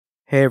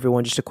Hey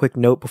everyone, just a quick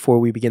note before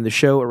we begin the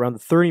show. Around the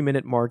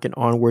 30-minute mark and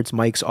onwards,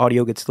 Mike's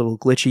audio gets a little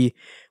glitchy.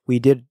 We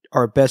did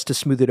our best to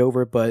smooth it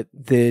over, but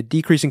the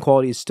decrease in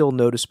quality is still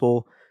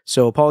noticeable,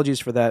 so apologies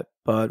for that.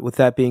 But with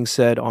that being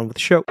said, on with the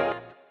show.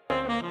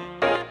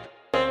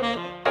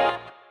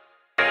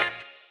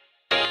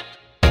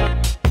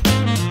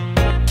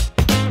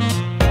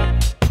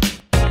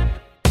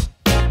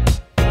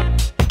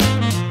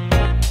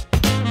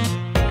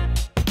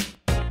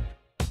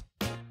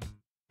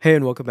 Hey,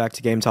 and welcome back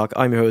to Game Talk.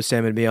 I'm your host,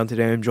 Sam, and on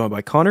today I'm joined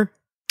by Connor.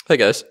 Hey,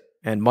 guys.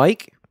 And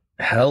Mike.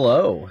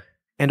 Hello.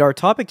 And our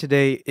topic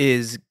today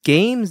is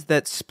games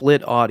that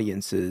split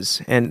audiences.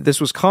 And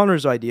this was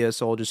Connor's idea,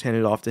 so I'll just hand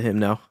it off to him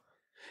now.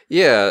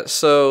 Yeah,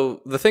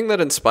 so the thing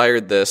that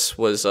inspired this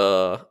was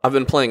I've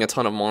been playing a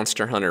ton of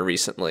Monster Hunter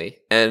recently,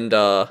 and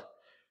a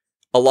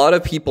lot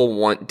of people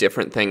want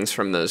different things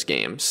from those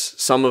games.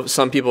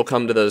 Some people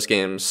come to those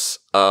games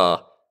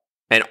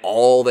and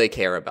all they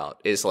care about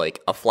is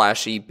like a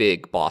flashy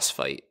big boss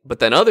fight. But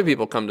then other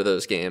people come to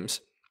those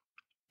games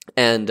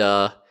and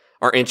are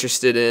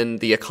interested in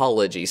the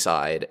ecology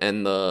side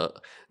and the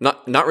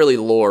not really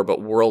lore,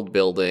 but world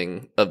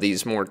building of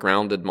these more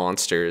grounded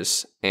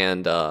monsters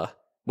and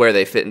where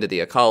they fit into the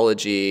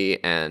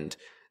ecology and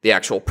the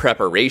actual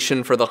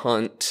preparation for the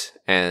hunt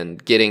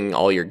and getting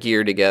all your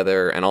gear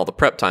together and all the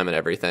prep time and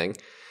everything.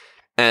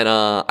 And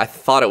I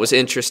thought it was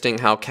interesting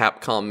how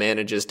Capcom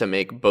manages to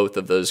make both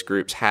of those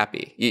groups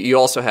happy. You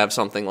also have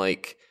something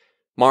like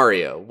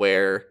Mario,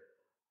 where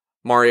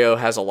Mario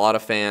has a lot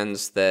of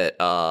fans that,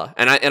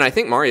 and I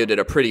think Mario did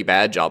a pretty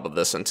bad job of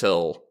this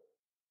until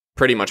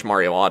pretty much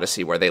Mario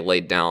Odyssey, where they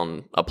laid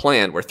down a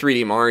plan where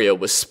 3D Mario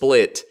was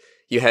split.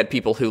 You had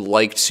people who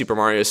liked Super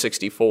Mario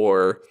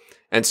 64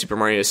 and Super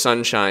Mario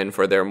Sunshine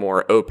for their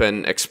more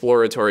open,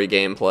 exploratory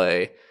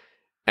gameplay.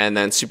 And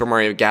then Super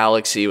Mario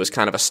Galaxy was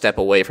kind of a step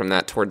away from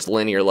that towards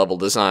linear level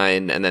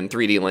design. And then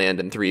 3D Land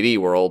and 3D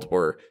World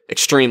were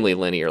extremely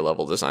linear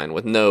level design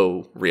with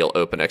no real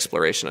open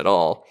exploration at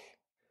all.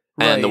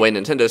 Right. And the way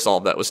Nintendo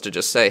solved that was to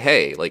just say,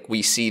 hey, like,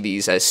 we see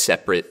these as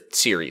separate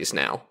series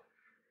now.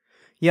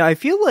 Yeah, I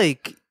feel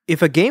like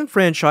if a game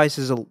franchise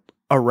is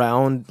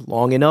around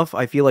long enough,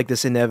 I feel like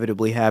this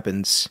inevitably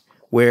happens,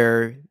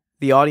 where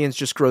the audience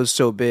just grows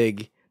so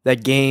big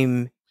that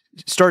game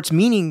starts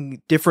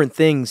meaning different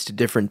things to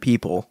different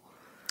people.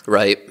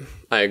 Right.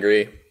 I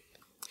agree.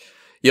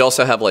 You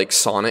also have, like,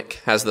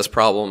 Sonic has this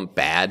problem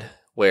bad,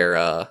 where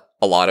a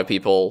lot of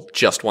people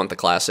just want the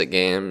classic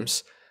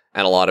games,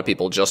 and a lot of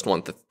people just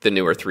want the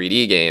newer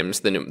 3D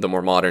games, the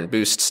more modern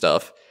boost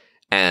stuff.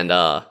 And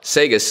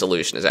Sega's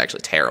solution is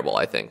actually terrible,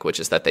 I think, which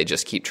is that they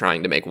just keep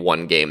trying to make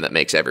one game that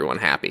makes everyone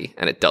happy,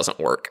 and it doesn't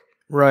work.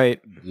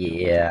 Right.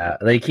 Yeah,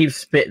 they keep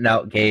spitting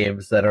out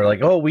games that are like,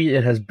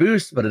 it has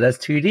boost, but it has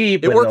 2D.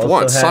 But it worked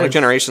once. Sonic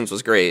Generations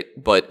was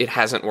great, but it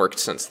hasn't worked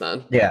since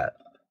then. Yeah.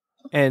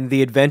 And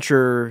the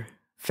adventure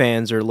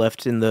fans are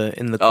left in the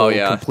cold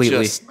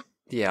completely.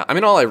 I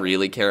mean, all I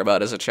really care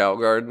about is a Chow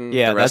Garden.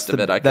 Yeah, the rest of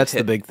it, that's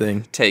the big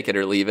thing. Take it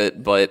or leave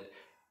it, but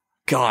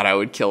God, I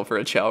would kill for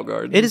a Chow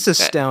Garden. It is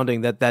astounding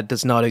that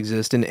does not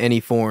exist in any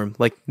form.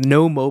 Like,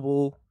 no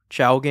mobile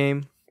Chow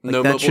game. Like,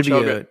 no that mobile should Chow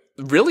be game.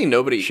 Really,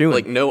 nobody,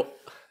 like,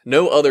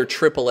 no other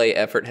AAA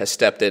effort has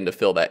stepped in to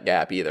fill that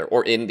gap either,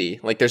 or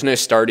indie. Like, there's no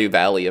Stardew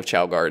Valley of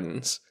Chow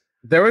Gardens.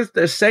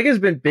 Sega's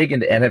been big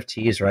into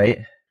NFTs,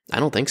 right? I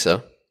don't think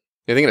so.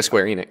 You're thinking of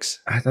Square Enix.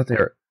 I thought they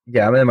were.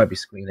 Yeah, I mean, it might be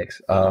Square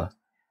Enix.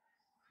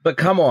 But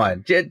come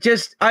on,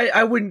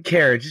 I wouldn't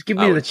care. Just give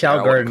me the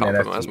Chow Garden NFTs. I wouldn't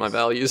compromise my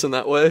values in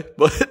that way,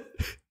 but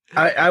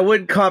I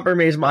wouldn't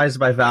compromise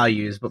my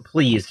values. But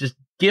please, just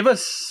give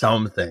us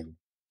something.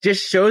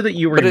 Just show that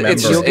you remember.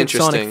 It's just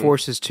interesting. Sonic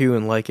Forces 2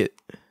 and like it.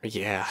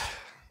 Yeah.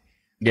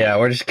 Yeah,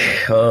 we're just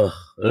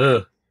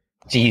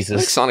Jesus. I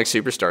think Sonic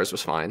Superstars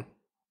was fine.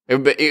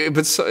 But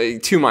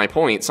to my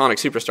point, Sonic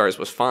Superstars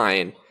was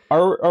fine.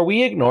 Are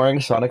we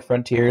ignoring Sonic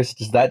Frontiers?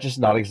 Does that just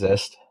not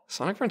exist?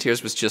 Sonic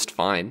Frontiers was just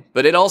fine.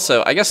 But it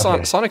also, I guess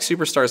Sonic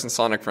Superstars and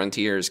Sonic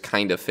Frontiers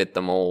kind of fit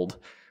the mold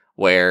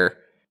where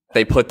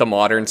they put the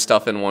modern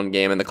stuff in one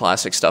game and the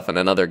classic stuff in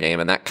another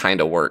game, and that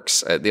kind of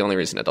works. The only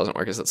reason it doesn't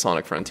work is that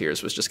Sonic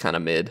Frontiers was just kind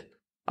of mid.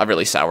 I've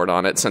really soured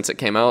on it since it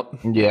came out.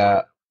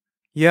 Yeah.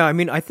 Yeah, I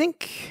mean, I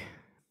think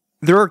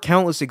there are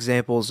countless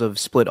examples of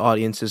split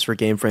audiences for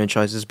game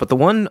franchises, but the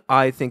one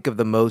I think of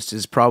the most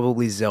is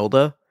probably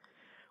Zelda,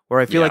 where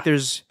I feel like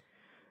there's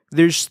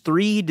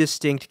three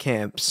distinct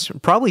camps,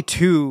 probably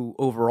two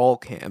overall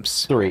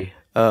camps. Three.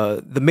 Three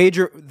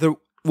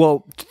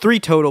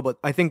total, but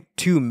I think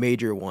two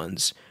major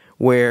ones,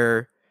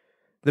 where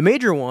the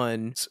major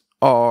ones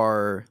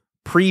are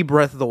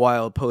pre-Breath of the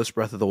Wild,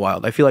 post-Breath of the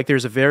Wild. I feel like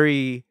there's a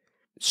very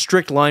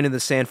strict line in the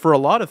sand for a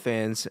lot of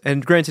fans,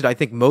 and granted, I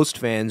think most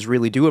fans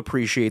really do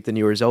appreciate the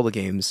newer Zelda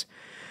games,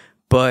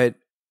 but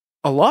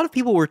a lot of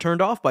people were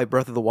turned off by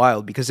Breath of the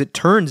Wild because it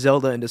turned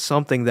Zelda into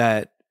something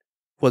that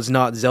was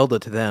not Zelda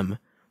to them,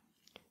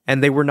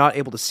 and they were not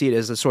able to see it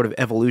as a sort of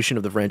evolution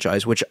of the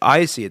franchise, which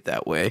I see it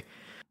that way.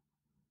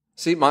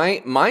 See,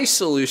 my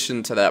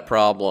solution to that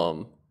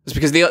problem It's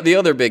because the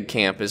other big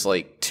camp is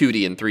like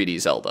 2D and 3D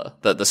Zelda.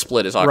 The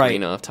split is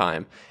Ocarina of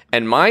Time.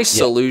 And my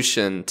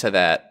solution to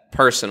that,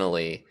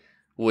 personally,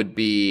 would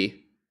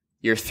be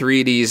your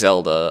 3D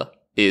Zelda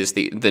is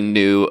the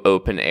new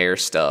open air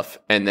stuff.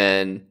 And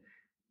then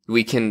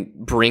we can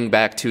bring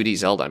back 2D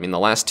Zelda. I mean, the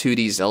last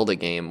 2D Zelda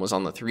game was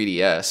on the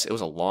 3DS. It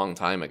was a long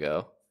time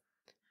ago.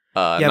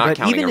 Not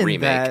counting a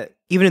remake.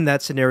 Even in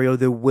that scenario,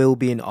 there will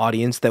be an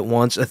audience that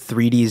wants a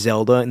 3D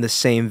Zelda in the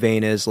same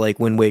vein as like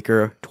Wind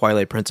Waker,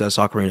 Twilight Princess,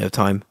 Ocarina of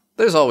Time.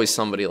 There's always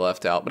somebody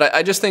left out. But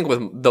I just think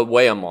with the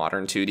way a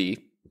modern 2D,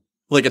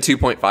 like a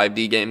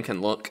 2.5D game can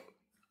look,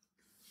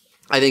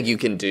 I think you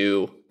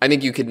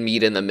could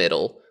meet in the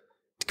middle.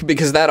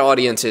 Because that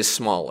audience is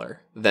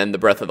smaller than the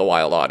Breath of the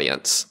Wild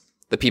audience.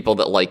 The people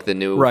that like the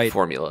new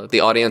formula.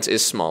 The audience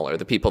is smaller.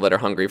 The people that are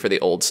hungry for the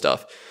old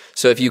stuff.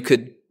 So if you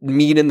could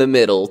meet in the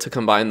middle to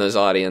combine those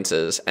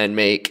audiences and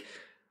make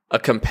a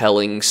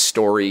compelling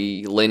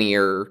story,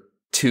 linear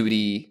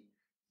 2D,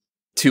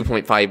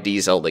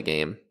 2.5D Zelda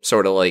game,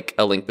 sort of like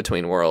A Link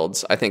Between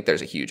Worlds, I think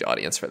there's a huge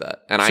audience for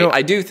that. And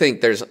I do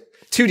think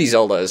 2D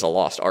Zelda is a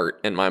lost art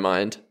in my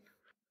mind.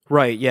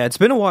 Right, yeah, it's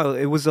been a while.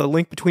 It was A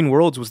Link Between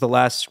Worlds was the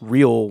last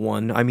real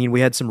one. I mean, we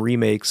had some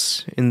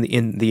remakes in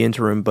the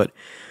interim, but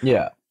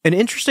yeah. An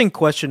interesting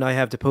question I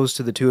have to pose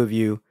to the two of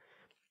you.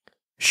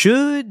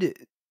 Should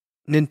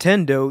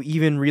Nintendo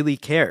even really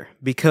care?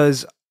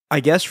 Because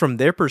I guess from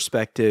their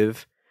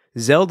perspective,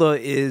 Zelda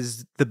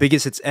is the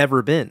biggest it's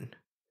ever been.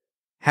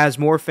 Has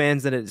more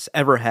fans than it's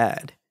ever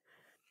had.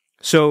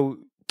 So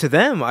to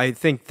them, I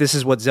think this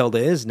is what Zelda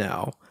is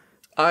now.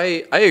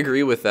 I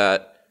agree with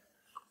that.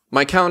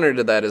 My counter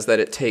to that is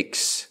that it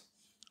takes,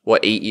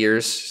 8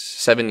 years?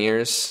 7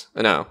 years?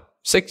 No,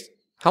 6.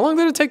 How long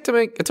did it take to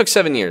make? It took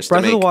 7 years Breath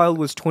to make. Breath of the Wild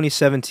was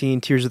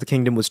 2017. Tears of the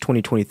Kingdom was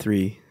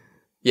 2023.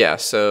 Yeah,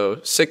 so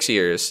 6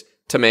 years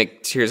to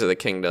make Tears of the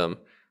Kingdom.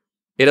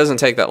 It doesn't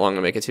take that long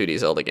to make a 2D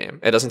Zelda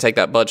game. It doesn't take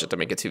that budget to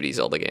make a 2D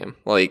Zelda game.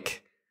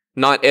 Like,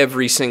 not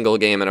every single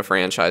game in a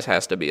franchise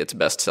has to be its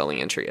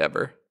best-selling entry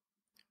ever.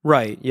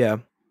 Right, yeah.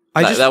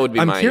 That would be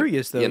I'm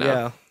curious, though,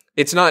 yeah.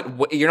 It's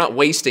not, you're not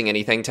wasting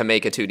anything to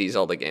make a 2D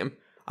Zelda game.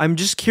 I'm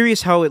just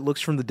curious how it looks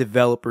from the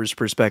developer's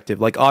perspective.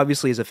 Like,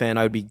 obviously, as a fan,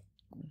 I would be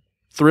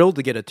thrilled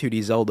to get a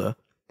 2D Zelda.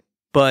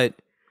 But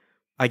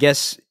I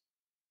guess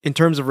in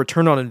terms of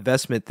return on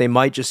investment, they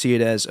might just see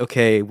it as,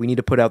 okay, we need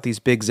to put out these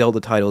big Zelda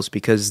titles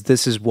because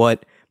this is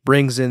what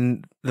brings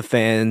in the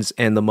fans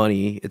and the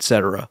money,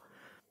 etc.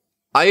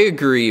 I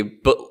agree,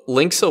 but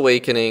Link's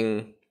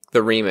Awakening,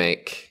 the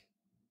remake,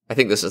 I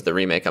think this is the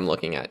remake I'm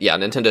looking at. Yeah,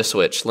 Nintendo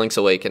Switch, Link's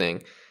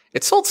Awakening.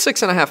 It sold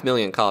 6.5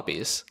 million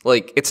copies.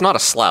 Like, it's not a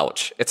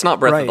slouch. It's not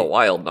Breath of the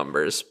Wild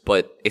numbers,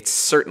 but it's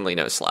certainly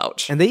no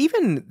slouch. And they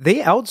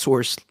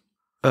outsourced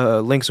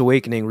Link's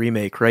Awakening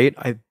remake, right?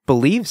 I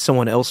believe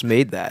someone else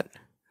made that.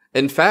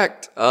 In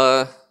fact,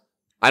 I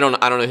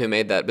don't know who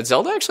made that, but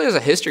Zelda actually has a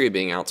history of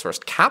being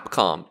outsourced.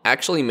 Capcom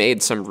actually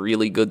made some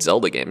really good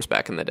Zelda games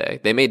back in the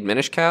day. They made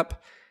Minish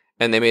Cap,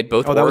 and they made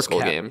both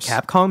Oracle games.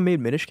 Capcom made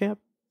Minish Cap?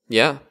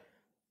 Yeah.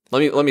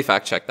 Let me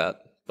fact check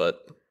that,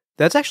 but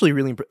that's actually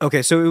really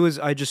okay. So it was.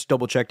 I just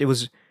double checked. It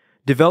was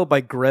developed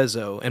by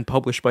Grezzo and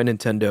published by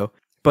Nintendo.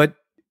 But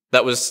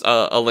that was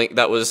a link.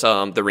 That was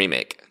the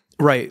remake,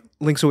 right?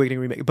 Link's Awakening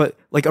remake. But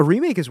like a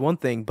remake is one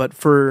thing, but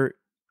for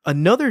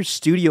another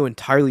studio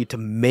entirely to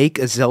make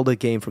a Zelda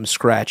game from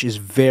scratch is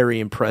very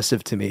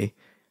impressive to me.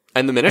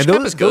 And the Minish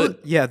Cap is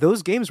good.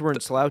 Those games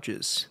weren't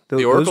slouches.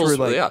 The Oracles,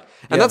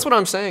 and that's what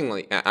I'm saying.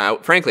 Like,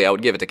 frankly, I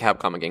would give it to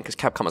Capcom again because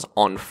Capcom is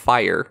on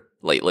fire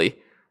lately.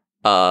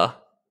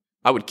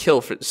 I would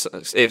kill for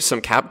if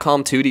some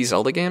Capcom 2D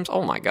Zelda games.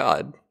 Oh my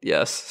god,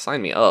 yes,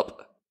 sign me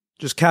up.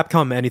 Just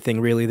Capcom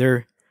anything really.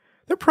 They're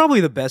probably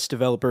the best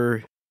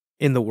developer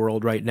in the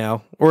world right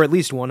now, or at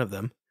least one of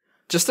them.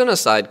 Just an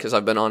aside, because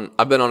I've been on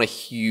a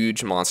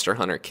huge Monster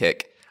Hunter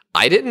kick.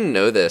 I didn't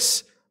know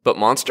this, but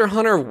Monster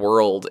Hunter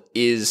World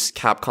is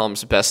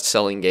Capcom's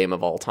best-selling game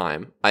of all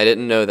time. I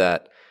didn't know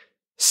that.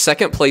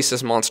 Second place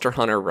is Monster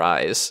Hunter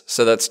Rise,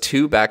 so that's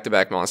 2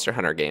 back-to-back Monster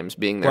Hunter games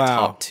being their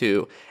top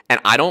 2. And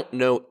I don't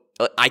know,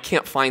 I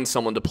can't find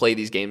someone to play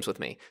these games with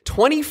me.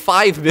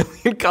 25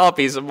 million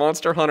copies of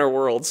Monster Hunter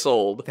World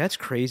sold. That's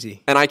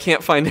crazy. And I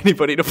can't find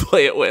anybody to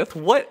play it with.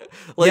 What?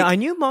 Like, yeah, I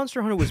knew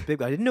Monster Hunter was big,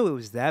 but I didn't know it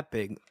was that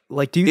big.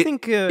 Like, do you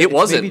think it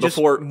wasn't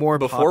before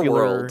popular,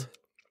 World?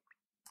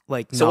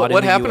 Like, so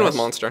what happened with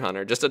Monster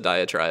Hunter? Just a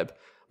diatribe.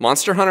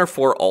 Monster Hunter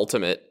 4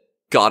 Ultimate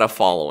got a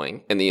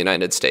following in the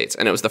United States,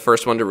 and it was the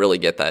first one to really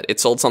get that. It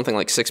sold something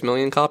like 6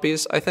 million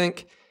copies, I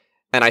think.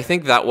 And I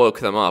think that woke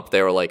them up.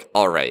 They were like,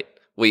 all right,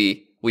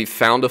 we've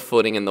found a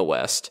footing in the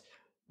West.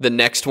 The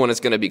next one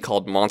is going to be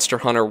called Monster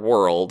Hunter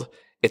World.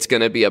 It's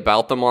going to be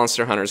about the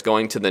Monster Hunters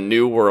going to the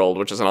New World,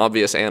 which is an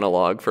obvious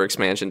analog for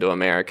expansion to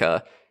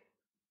America.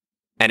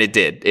 And it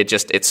did.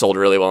 It sold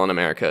really well in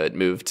America. It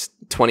moved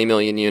 20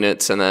 million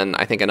units, and then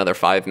I think another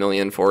 5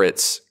 million for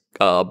its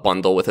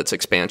bundle with its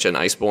expansion,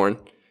 Iceborne.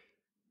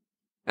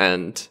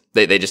 And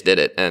they just did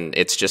it, and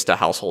it's just a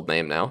household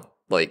name now.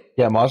 Like,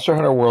 yeah, Monster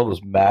Hunter World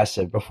was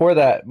massive. Before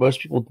that, most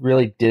people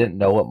really didn't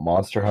know what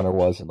Monster Hunter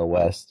was in the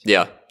West.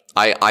 yeah,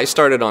 I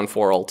started on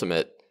 4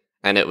 Ultimate,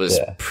 and it was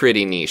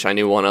pretty niche. I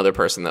knew one other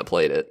person that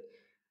played it,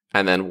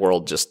 and then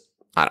World just,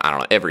 I don't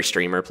know, every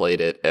streamer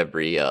played it,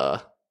 every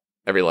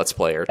Let's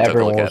Player took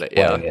a look at it.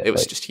 Yeah, it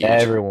was just huge.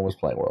 Everyone was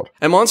playing World.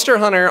 And Monster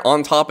Hunter,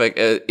 on topic,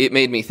 it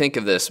made me think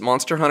of this.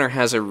 Monster Hunter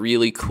has a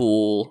really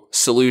cool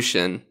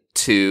solution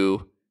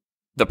to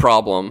the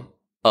problem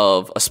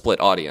of a split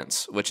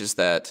audience, which is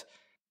that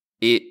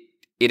it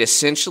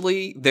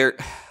essentially,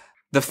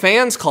 the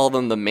fans call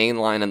them the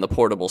mainline and the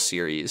portable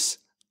series,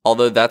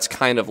 although that's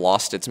kind of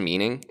lost its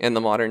meaning in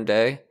the modern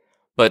day.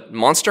 But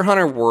Monster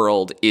Hunter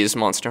World is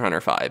Monster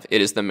Hunter 5.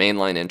 It is the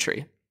mainline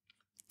entry.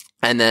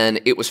 And then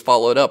it was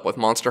followed up with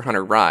Monster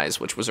Hunter Rise,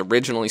 which was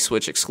originally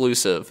Switch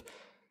exclusive.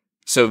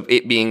 So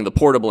it being the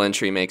portable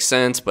entry makes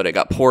sense, but it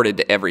got ported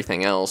to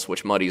everything else,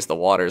 which muddies the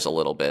waters a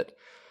little bit.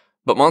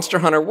 But Monster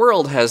Hunter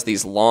World has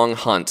these long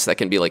hunts that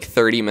can be like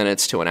 30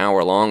 minutes to an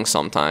hour long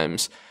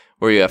sometimes,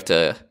 where you have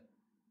to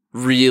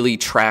really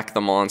track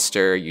the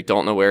monster, you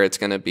don't know where it's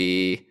going to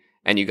be,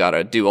 and you got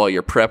to do all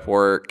your prep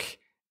work,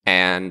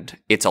 and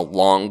it's a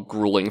long,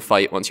 grueling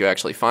fight once you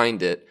actually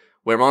find it.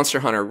 Where Monster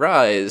Hunter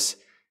Rise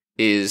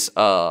is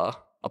a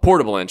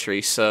portable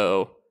entry,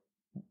 so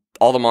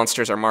all the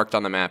monsters are marked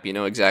on the map, you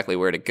know exactly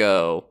where to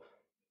go,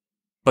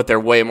 but they're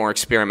way more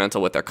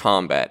experimental with their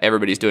combat.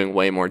 Everybody's doing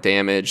way more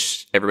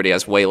damage, everybody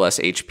has way less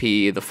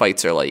HP, the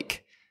fights are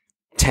like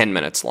 10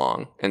 minutes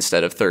long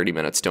instead of 30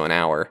 minutes to an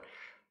hour,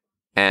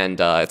 and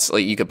it's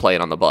like you could play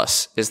it on the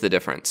bus, is the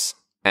difference.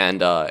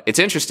 And it's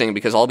interesting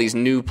because all these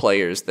new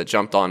players that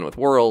jumped on with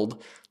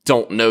World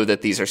don't know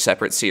that these are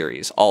separate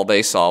series. All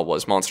they saw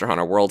was Monster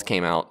Hunter World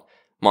came out,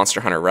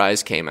 Monster Hunter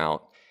Rise came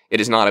out. It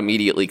is not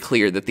immediately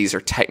clear that these are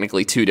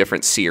technically 2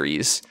 different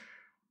series.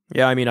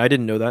 Yeah, I mean, I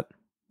didn't know that.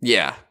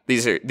 Yeah,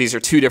 these are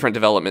 2 different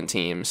development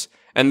teams.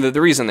 And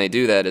the reason they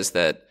do that is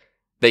that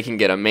they can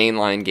get a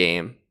mainline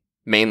game,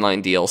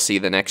 mainline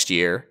DLC the next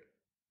year,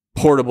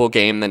 portable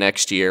game the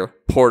next year,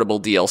 portable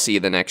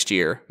DLC the next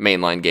year,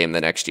 mainline game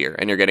the next year,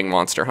 and you're getting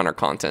Monster Hunter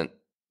content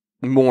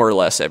more or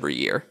less every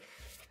year.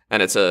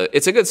 And it's a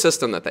good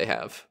system that they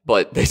have,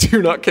 but they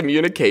do not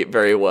communicate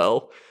very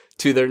well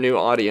to their new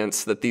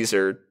audience that these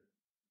are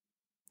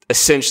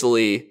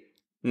essentially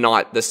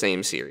not the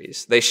same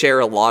series. They share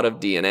a lot of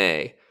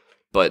DNA,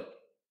 but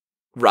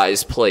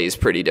Rise plays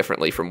pretty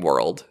differently from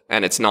World,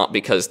 and it's not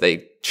because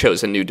they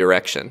chose a new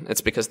direction.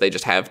 It's because they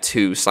just have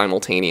 2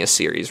 simultaneous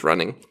series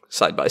running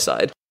side by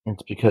side.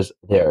 It's because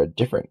they're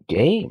different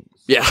games.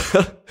 Yeah.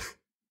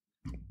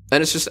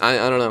 And it's just,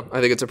 I don't know.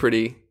 I think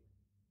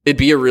it'd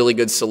be a really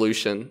good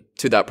solution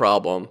to that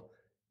problem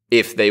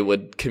if they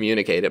would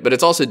communicate it. But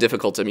it's also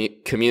difficult to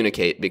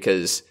communicate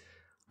because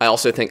I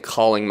also think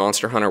calling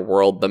Monster Hunter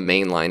World the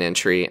mainline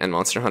entry and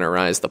Monster Hunter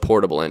Rise the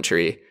portable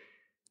entry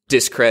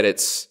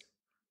discredits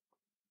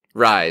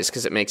Rise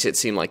because it makes it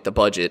seem like the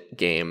budget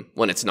game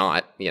when it's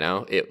not.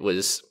 It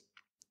was,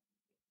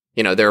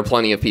 there are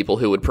plenty of people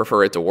who would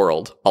prefer it to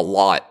World. A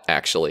lot,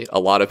 actually.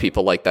 A lot of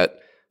people like that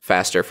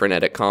faster,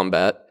 frenetic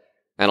combat,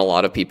 and a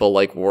lot of people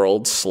like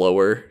World's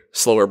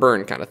slower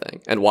burn kind of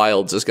thing. And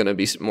Wilds is going to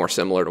be more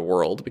similar to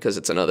World because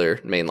it's another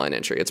mainline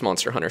entry. It's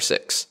Monster Hunter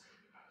 6.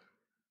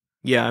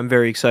 Yeah, I'm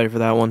very excited for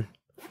that one.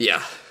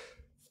 Yeah.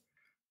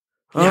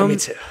 Yeah, me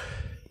too.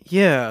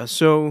 Yeah,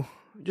 so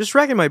just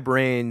racking my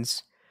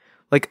brains,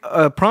 like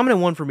a prominent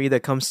one for me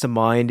that comes to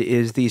mind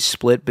is the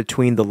split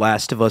between The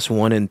Last of Us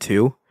 1 and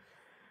 2.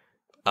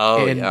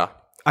 Oh, and yeah.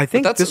 I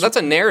think that's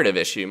a narrative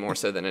issue more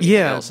so than anything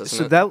else,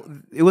 isn't it?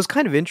 So it was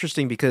kind of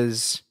interesting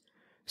because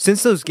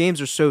since those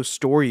games are so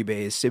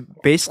story-based,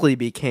 it basically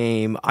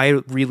became I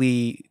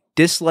really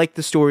dislike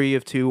the story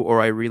of 2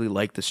 or I really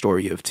like the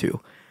story of 2.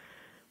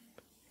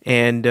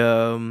 And,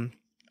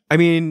 I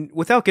mean,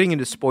 without getting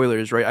into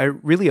spoilers, right, I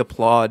really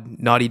applaud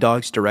Naughty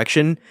Dog's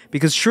direction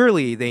because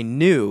surely they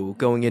knew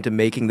going into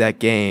making that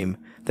game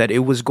that it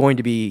was going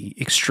to be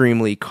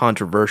extremely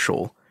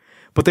controversial.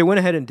 But they went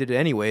ahead and did it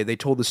anyway. They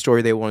told the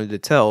story they wanted to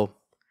tell.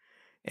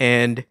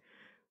 And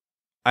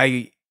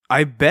I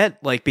bet,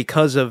 like,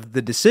 because of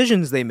the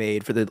decisions they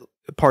made for the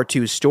Part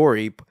 2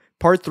 story,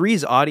 Part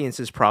 3's audience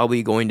is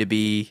probably going to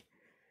be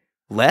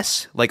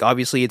less. Like,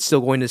 obviously, it's still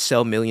going to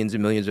sell millions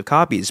and millions of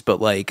copies, but,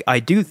 like, I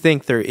do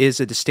think there is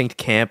a distinct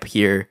camp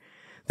here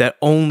that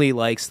only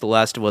likes The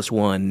Last of Us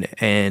 1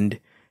 and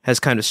has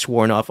kind of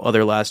sworn off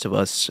other Last of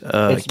Us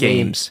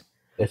games.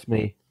 It's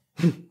me.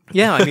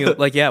 Yeah, I mean,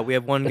 like, yeah, we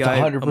have one guy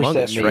among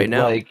us right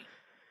now. Like,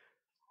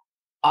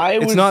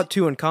 it's not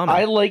too uncommon.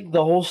 I like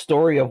the whole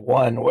story of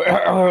 1,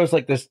 where it was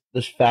like this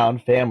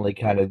found family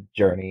kind of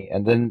journey,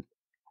 and then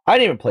I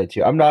didn't even play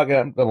 2. I'm not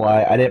gonna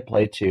lie, I didn't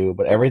play 2,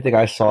 but everything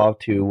I saw of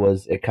 2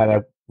 was it kind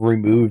of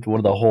removed one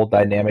of the whole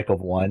dynamic of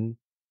 1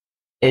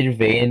 in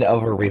vain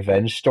of a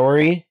revenge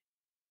story,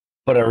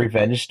 but a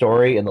revenge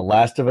story in the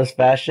Last of Us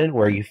fashion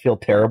where you feel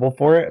terrible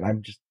for it, and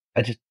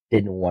I just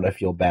didn't want to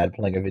feel bad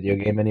playing a video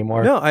game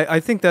anymore. No, I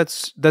think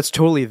that's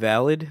totally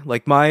valid.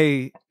 Like,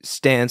 my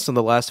stance on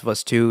The Last of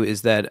Us 2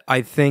 is that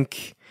I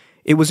think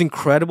it was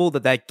incredible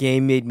that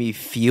game made me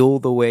feel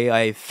the way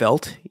I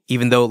felt,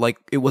 even though like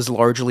it was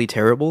largely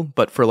terrible.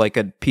 But for like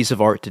a piece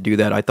of art to do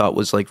that, I thought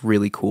was like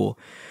really cool.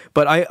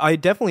 But I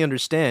definitely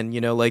understand,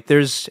 like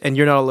and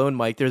you're not alone,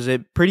 Mike, there's a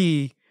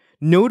pretty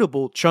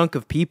notable chunk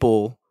of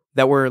people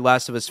that were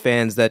Last of Us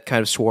fans that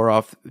kind of swore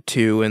off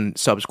 2 and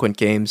subsequent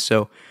games.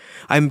 So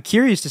I'm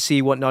curious to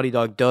see what Naughty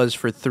Dog does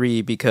for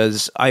 3,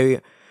 because I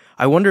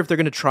wonder if they're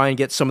going to try and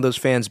get some of those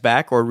fans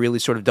back, or really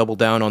sort of double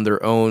down on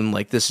their own,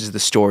 like, this is the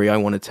story I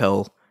want to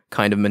tell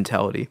kind of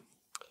mentality.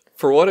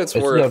 For what it's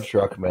worth, no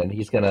Druckmann.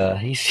 He's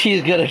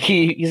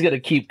gonna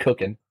keep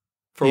cooking.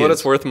 For what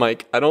it's worth,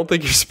 Mike, I don't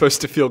think you're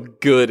supposed to feel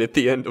good at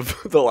the end of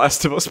The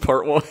Last of Us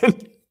Part 1.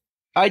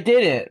 I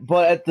didn't,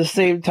 but at the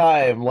same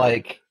time,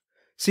 like...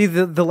 See,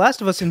 the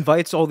Last of Us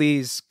invites all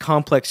these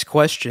complex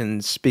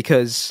questions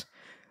because,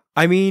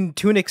 I mean,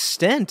 to an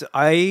extent,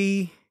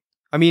 I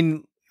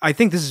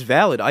think this is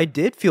valid. I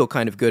did feel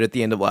kind of good at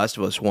the end of Last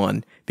of Us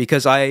 1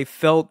 because I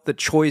felt the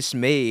choice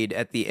made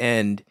at the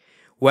end,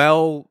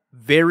 well,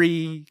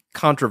 very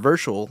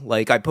controversial.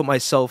 Like, I put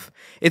myself...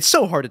 It's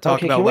so hard to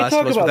talk about Last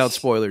of Us without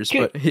spoilers,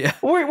 but yeah.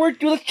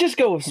 Let's just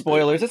go with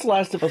spoilers. It's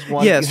Last of Us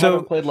 1. Yeah, you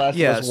haven't played Last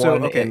of Us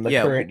 1 in the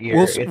current year.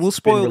 We'll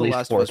spoil The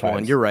Last of Us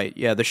 1. You're right.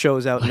 Yeah, the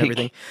show's out and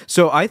everything.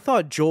 So I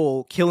thought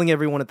Joel killing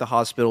everyone at the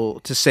hospital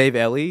to save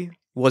Ellie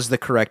was the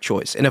correct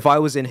choice. And if I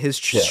was in his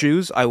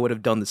shoes, I would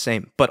have done the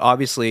same. But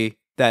obviously,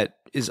 that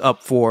is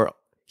up for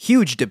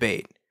huge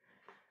debate.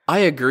 I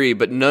agree,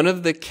 but none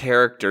of the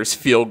characters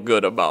feel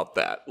good about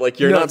that. Like,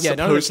 you're not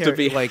supposed to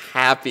be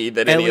happy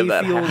that Ellie any of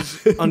that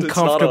feels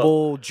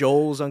uncomfortable.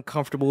 Joel's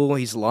uncomfortable.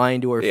 He's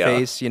lying to her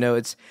face. It's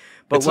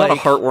not a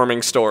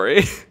heartwarming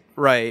story.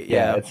 Right,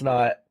 yeah. It's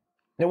not...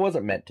 It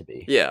wasn't meant to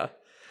be. Yeah.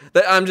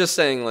 I'm just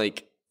saying,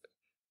 like,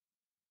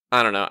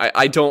 I don't know.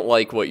 I don't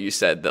like what you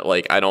said, that,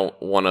 like, I don't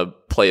want to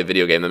play a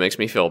video game that makes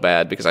me feel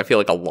bad, because I feel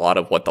like a lot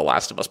of what The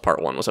Last of Us Part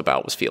 1 was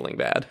about was feeling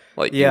bad.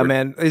 Like, yeah,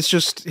 man. It's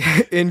just,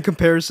 in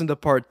comparison to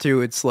Part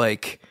 2, it's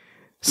like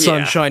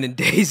sunshine and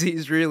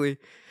daisies, really.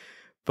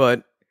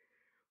 But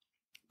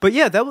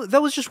yeah,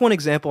 that was just one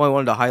example I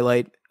wanted to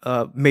highlight.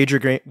 Major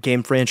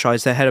game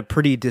franchise that had a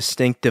pretty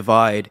distinct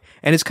divide.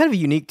 And it's kind of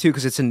unique, too,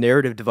 because it's a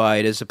narrative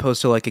divide as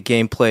opposed to, like, a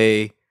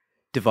gameplay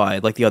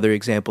divide, like the other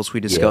examples we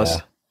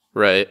discussed. Yeah.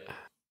 Right.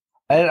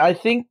 And I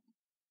think,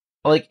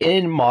 like,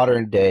 in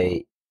modern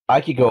day, I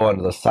could go on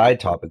to the side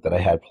topic that I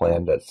had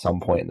planned at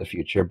some point in the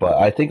future, but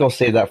I think I'll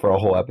save that for a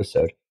whole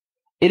episode.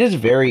 It is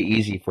very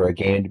easy for a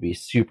game to be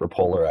super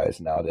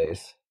polarized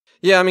nowadays.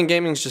 Yeah, I mean,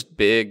 gaming's just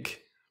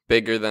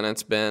bigger than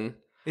it's been.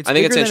 I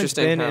think it's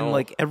interesting how... and,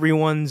 like,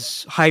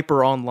 everyone's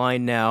hyper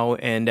online now,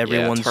 and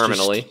everyone's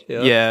terminally.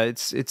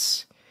 It's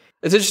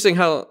interesting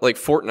how, like,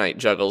 Fortnite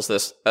juggles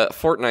this.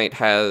 Fortnite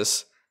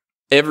has...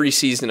 Every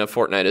season of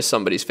Fortnite is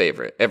somebody's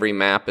favorite. Every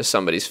map is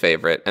somebody's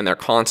favorite, and they're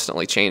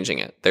constantly changing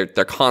it.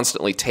 They're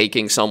constantly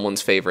taking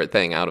someone's favorite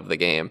thing out of the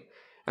game,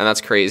 and that's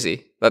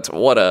crazy. That's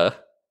what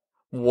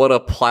a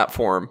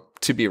platform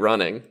to be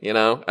running.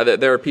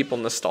 There are people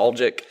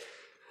nostalgic.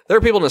 There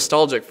are people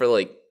nostalgic for,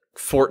 like,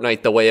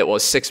 Fortnite the way it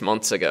was 6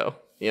 months ago.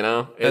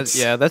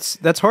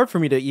 That's hard for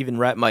me to even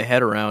wrap my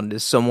head around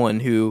as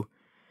someone who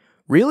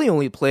really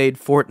only played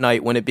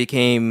Fortnite when it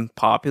became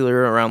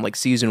popular around like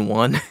season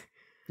 1.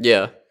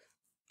 Yeah.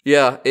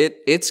 Yeah,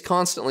 it's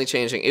constantly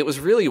changing. It was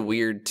really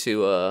weird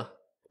to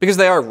because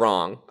they are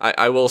wrong.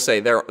 I will say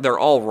they're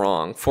all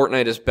wrong.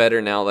 Fortnite is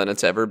better now than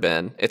it's ever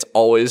been. It's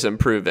always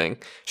improving.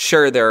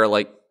 Sure, there are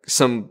like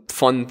some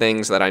fun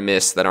things that I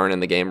miss that aren't in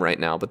the game right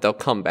now, but they'll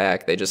come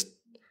back.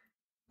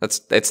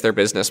 It's their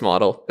business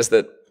model, is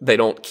that they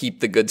don't keep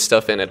the good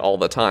stuff in it all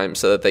the time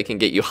so that they can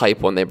get you hype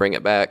when they bring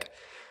it back.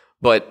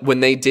 But when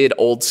they did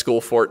old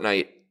school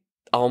Fortnite,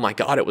 oh my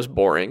god, it was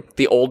boring.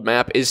 The old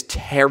map is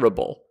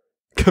terrible.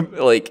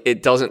 Like,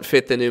 it doesn't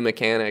fit the new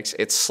mechanics.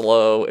 It's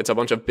slow. It's a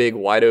bunch of big,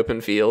 wide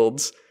open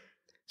fields.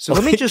 So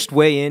let me just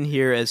weigh in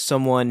here as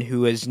someone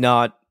who has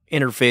not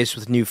interfaced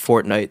with new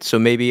Fortnite, so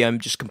maybe I'm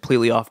just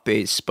completely off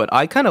base, but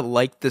I kind of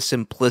like the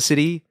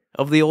simplicity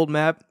of the old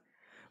map.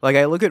 Like,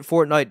 I look at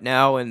Fortnite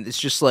now, and it's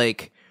just,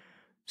 like,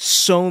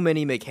 so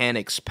many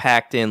mechanics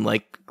packed in.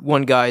 Like,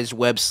 one guy's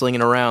web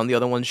slinging around, the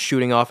other one's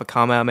shooting off a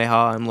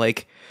Kamehameha. I'm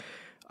like...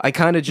 I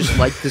kind of just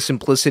like the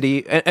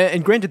simplicity,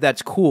 and granted,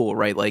 that's cool,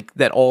 right? Like,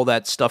 that all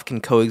that stuff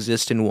can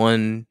coexist in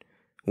one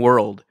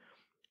world.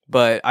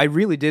 But I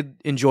really did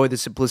enjoy the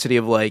simplicity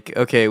of, like,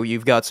 okay,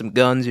 you've got some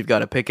guns, you've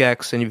got a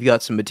pickaxe, and you've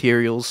got some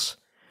materials.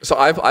 So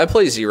I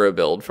play zero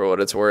build for what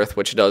it's worth,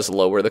 which does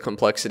lower the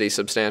complexity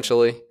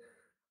substantially.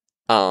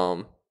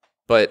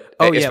 But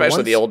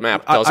especially the old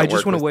map doesn't work. I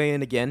just want to weigh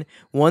in again.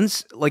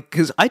 Once, like,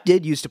 because I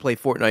did used to play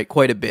Fortnite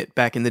quite a bit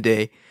back in the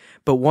day.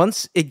 But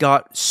once it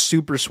got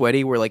super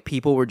sweaty, where like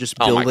people were just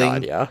building, oh my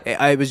God, yeah.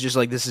 I was just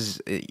like,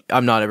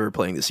 I'm not ever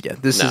playing this again.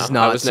 This is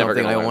not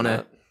something I want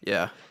to.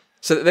 Yeah.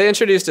 So they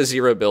introduced a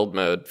zero build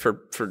mode for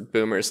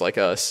boomers like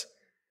us,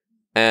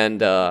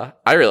 and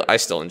I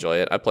still enjoy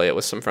it. I play it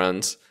with some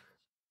friends.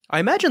 I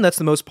imagine that's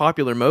the most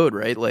popular mode,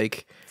 right?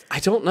 Like,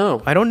 I don't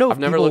know. I don't know. I've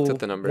never looked at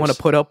the numbers. Want to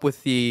put up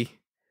with the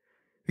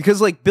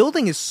Because like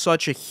building is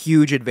such a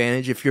huge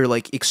advantage if you're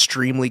like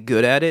extremely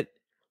good at it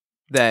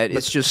that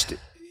it's just.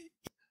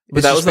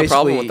 But that was the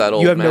problem with that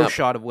old map. You have no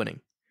shot of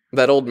winning.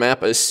 That old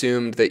map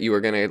assumed that you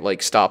were going to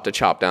like stop to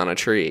chop down a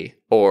tree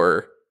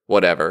or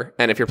whatever.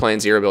 And if you're playing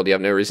zero build, you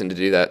have no reason to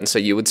do that. And so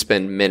you would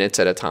spend minutes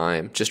at a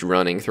time just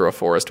running through a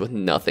forest with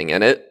nothing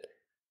in it.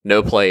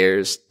 No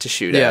players to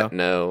shoot at.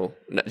 No,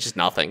 just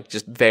nothing.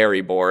 Just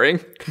very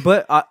boring.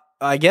 But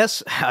I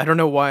guess, I don't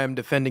know why I'm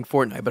defending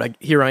Fortnite, but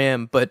here I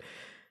am. But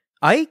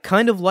I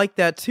kind of like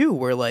that too,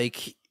 where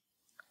like,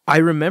 I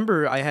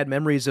remember I had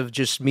memories of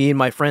just me and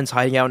my friends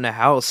hiding out in a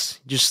house,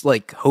 just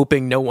like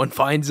hoping no one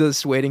finds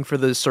us, waiting for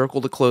the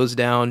circle to close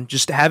down,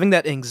 just having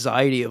that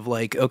anxiety of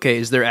like, okay,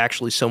 is there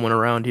actually someone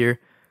around here?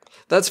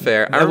 That's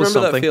fair. I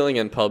remember that feeling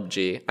in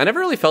PUBG. I never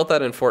really felt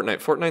that in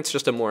Fortnite. Fortnite's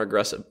just a more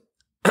aggressive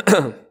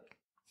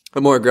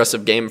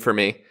game for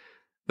me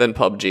than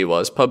PUBG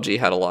was. PUBG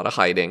had a lot of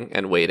hiding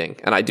and waiting,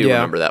 and I do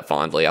remember that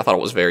fondly. I thought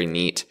it was very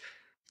neat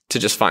to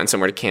just find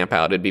somewhere to camp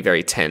out. It'd be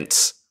very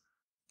tense.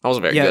 I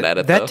wasn't very good at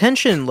it, that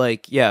tension,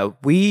 like, the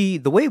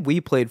way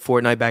we played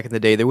Fortnite back in the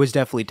day, there was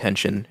definitely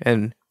tension,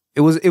 and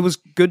it was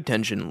good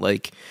tension.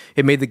 Like,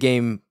 it made the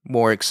game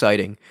more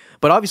exciting.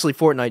 But obviously,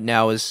 Fortnite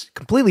now is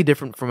completely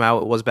different from how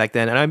it was back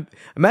then, and I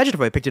imagine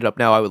if I picked it up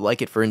now, I would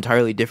like it for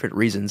entirely different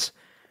reasons.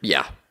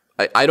 Yeah.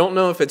 I don't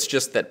know if it's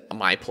just that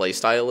my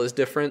playstyle is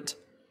different,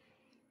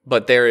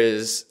 but there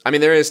is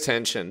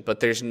tension, but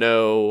there's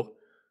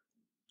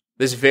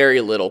very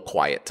little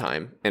quiet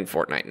time in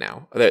Fortnite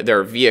now. There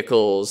are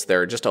vehicles.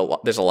 There's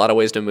a lot of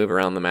ways to move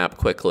around the map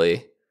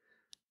quickly,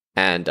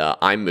 and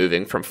I'm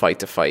moving from fight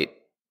to fight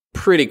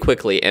pretty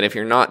quickly. And if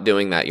you're not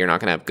doing that, you're not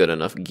going to have good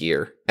enough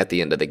gear at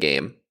the end of the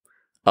game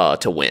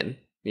to win.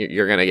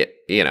 You're going to get,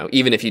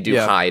 even if you do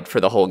hide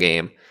for the whole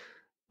game,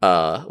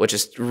 which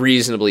is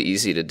reasonably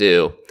easy to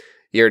do,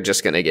 you're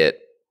going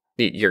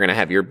to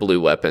have your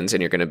blue weapons,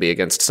 and you're going to be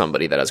against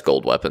somebody that has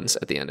gold weapons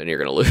at the end, and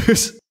you're going to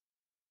lose.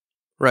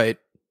 Right.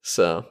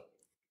 So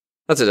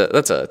that's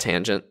a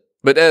tangent,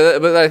 but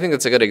I think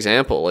that's a good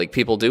example. Like,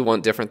 people do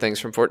want different things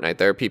from Fortnite.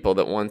 There are people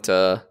that want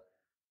hell,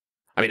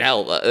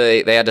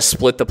 they had to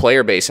split the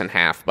player base in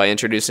half by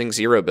introducing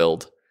zero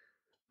build,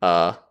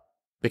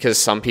 because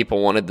some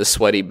people wanted the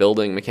sweaty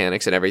building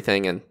mechanics and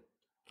everything, and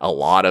a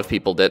lot of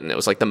people didn't. It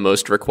was like the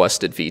most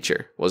requested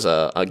feature was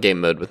a game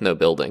mode with no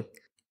building.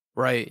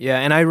 Right. Yeah,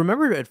 and I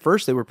remember at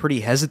first they were pretty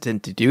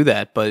hesitant to do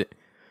that, but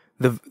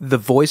the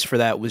voice for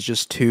that was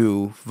just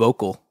too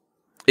vocal.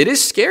 It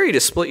is scary to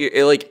split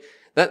your, like,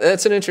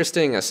 that's an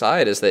interesting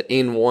aside, is that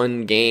in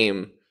one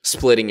game,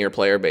 splitting your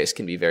player base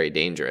can be very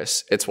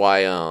dangerous. It's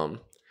why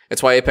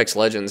Apex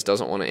Legends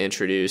doesn't want to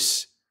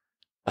introduce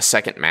a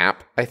second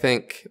map, I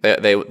think.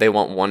 They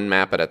want one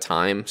map at a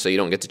time, so you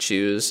don't get to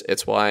choose.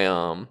 It's why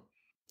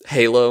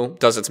Halo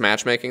does its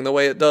matchmaking the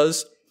way it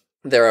does.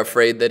 They're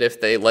afraid that if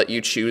they let you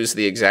choose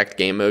the exact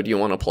game mode you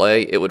want to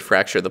play, it would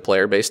fracture the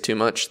player base too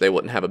much. They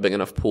wouldn't have a big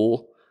enough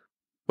pool.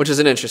 Which is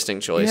an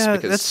interesting choice. Yeah,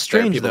 because that's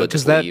strange, though,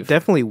 because that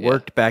definitely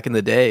worked back in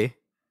the day.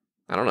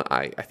 I don't know.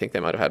 I think they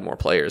might have had more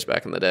players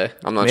back in the day.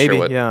 I'm not sure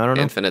what I don't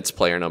know. Infinite's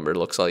player number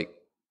looks like.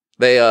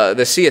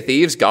 The Sea of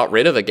Thieves got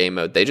rid of a game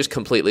mode. They just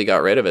completely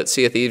got rid of it.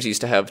 Sea of Thieves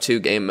used to have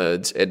two game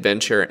modes,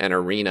 Adventure and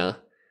Arena.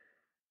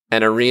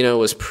 And Arena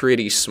was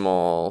pretty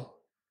small,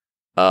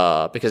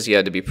 because you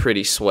had to be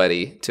pretty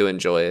sweaty to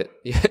enjoy it.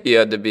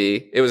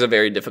 It was a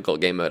very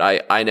difficult game mode.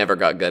 I never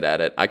got good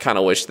at it. I kind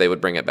of wish they would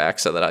bring it back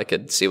so that I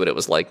could see what it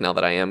was like now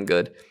that I am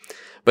good.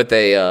 But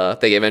they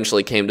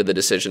eventually came to the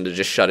decision to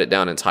just shut it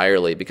down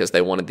entirely because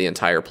they wanted the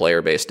entire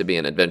player base to be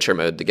in adventure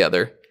mode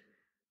together,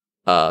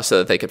 so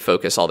that they could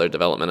focus all their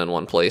development in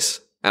one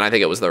place. And I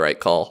think it was the right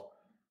call.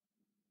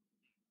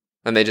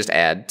 And they just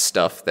add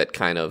stuff that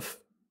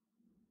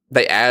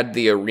they add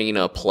the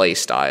arena play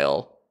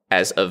style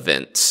as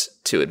events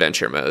to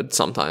adventure mode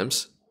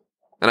sometimes.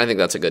 And I think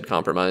that's a good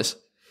compromise.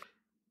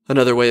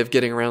 Another way of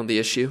getting around the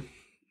issue.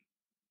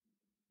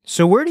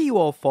 So where do you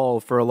all fall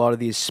for a lot of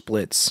these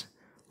splits?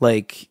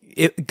 Like,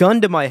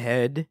 gun to my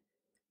head,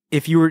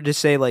 if you were to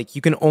say, like,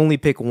 you can only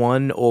pick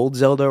one old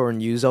Zelda or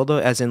new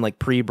Zelda, as in, like,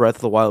 pre-Breath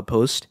of the Wild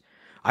post,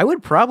 I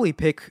would probably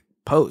pick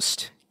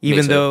post,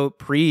 even though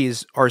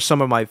pre's are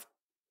some of my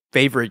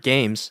favorite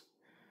games.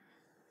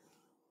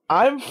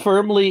 I'm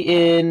firmly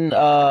in,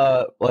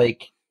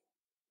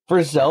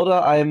 for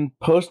Zelda, I'm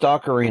post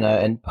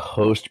Ocarina and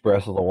post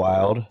Breath of the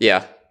Wild.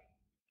 Yeah.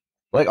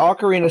 Like,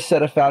 Ocarina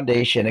set a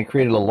foundation and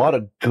created a lot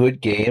of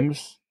good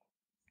games.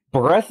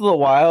 Breath of the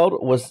Wild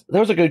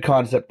there was a good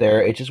concept there.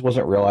 It just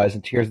wasn't realized,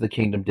 and Tears of the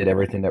Kingdom did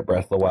everything that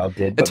Breath of the Wild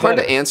did. It's hard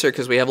to answer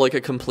because we have like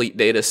a complete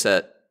data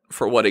set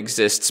for what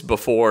exists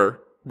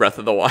before Breath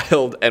of the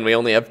Wild, and we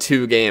only have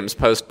 2 games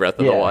post Breath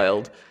of the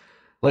Wild.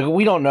 Like,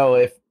 we don't know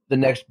if the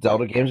next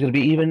Zelda game is going to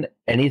be even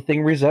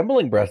anything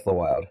resembling Breath of the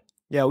Wild.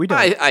 Yeah, we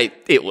don't.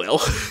 It will.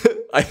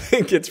 I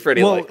think it's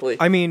pretty likely.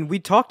 I mean, we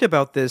talked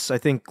about this, I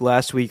think,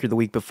 last week or the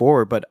week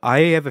before, but I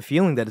have a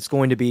feeling that it's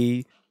going to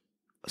be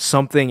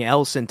something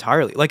else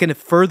entirely, like in a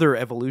further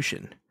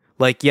evolution.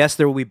 Like, yes,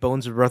 there will be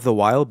bones of Breath of the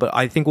Wild, but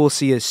I think we'll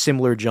see a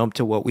similar jump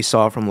to what we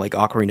saw from like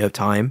Ocarina of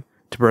Time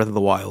to Breath of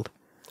the Wild.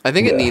 I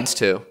think it needs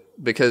to,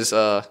 because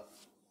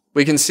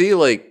we can see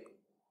like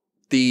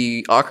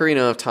the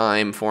Ocarina of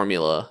Time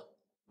formula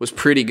was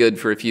pretty good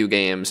for a few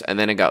games, and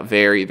then it got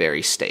very,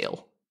 very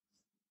stale.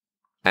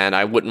 And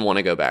I wouldn't want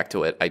to go back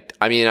to it.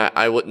 I mean,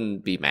 I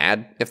wouldn't be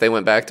mad if they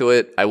went back to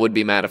it. I would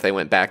be mad if they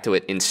went back to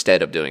it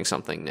instead of doing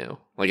something new.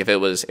 Like if I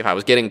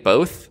was getting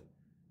both,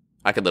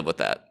 I could live with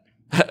that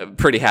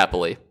pretty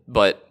happily.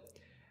 But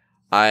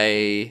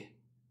I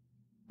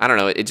don't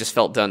know. It just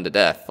felt done to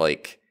death.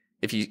 Like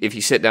if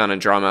you sit down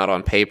and draw them out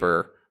on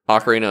paper,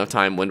 Ocarina of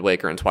Time, Wind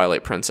Waker, and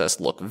Twilight Princess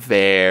look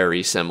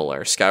very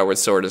similar. Skyward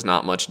Sword is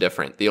not much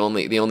different. The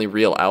only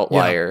real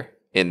outlier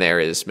in there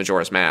is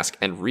Majora's Mask,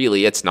 and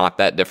really, it's not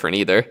that different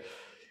either.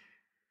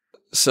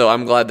 So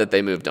I'm glad that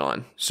they moved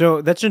on.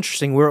 So that's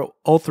interesting. We're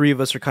all three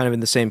of us are kind of in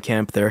the same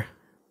camp there.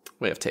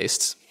 We have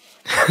tastes.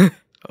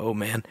 Oh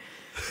man.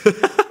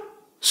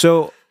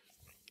 So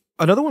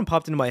another one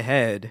popped into my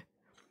head,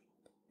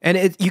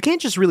 and you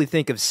can't just really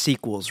think of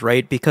sequels,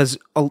 right? Because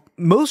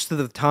most of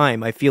the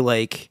time, I feel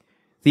like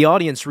the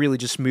audience really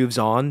just moves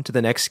on to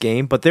the next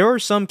game. But there are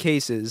some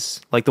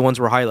cases, like the ones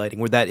we're highlighting,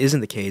 where that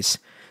isn't the case.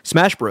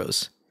 Smash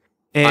Bros.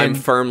 And I'm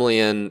firmly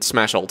in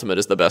Smash Ultimate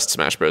is the best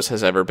Smash Bros.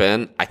 Has ever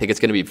been. I think it's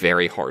going to be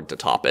very hard to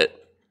top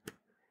it.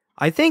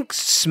 I think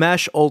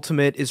Smash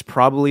Ultimate is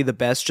probably the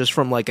best just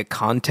from like a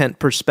content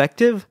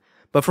perspective,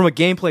 but from a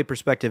gameplay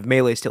perspective,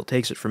 Melee still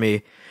takes it for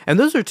me. And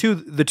those are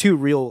the two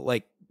real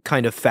like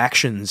kind of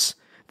factions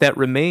that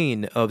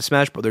remain of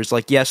Smash Brothers.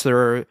 Like, yes, there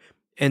are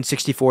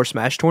N64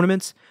 Smash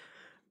tournaments,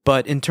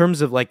 but in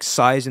terms of like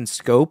size and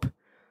scope,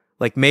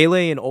 like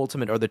Melee and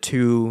Ultimate are the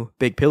two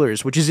big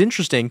pillars, which is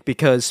interesting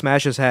because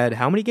Smash has had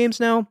how many games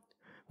now?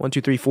 1,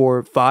 2, 3,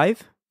 4,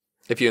 5?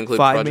 If you include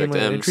Five Project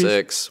mainline M6,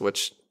 entries?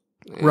 which...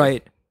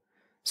 Right.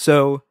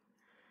 So,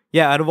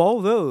 yeah, out of all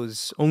of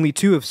those, only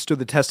 2 have stood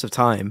the test of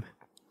time.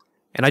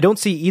 And I don't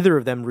see either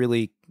of them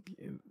really,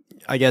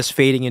 I guess,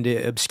 fading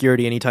into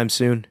obscurity anytime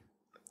soon.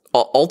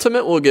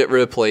 Ultimate will get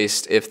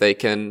replaced if they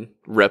can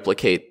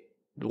replicate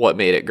what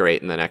made it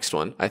great in the next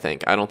one, I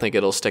think. I don't think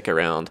it'll stick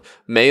around.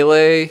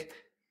 Melee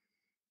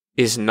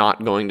is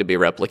not going to be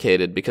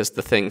replicated because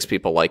the things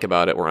people like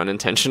about it were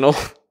unintentional,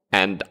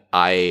 and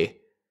I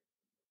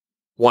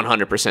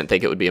 100%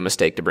 think it would be a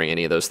mistake to bring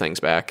any of those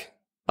things back,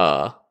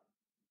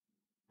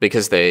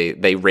 because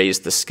they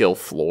raised the skill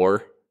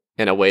floor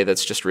in a way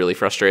that's just really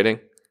frustrating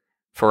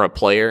for a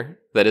player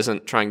that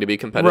isn't trying to be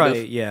competitive.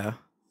 Right, yeah.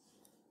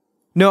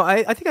 No,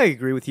 I think I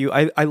agree with you.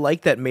 I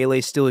like that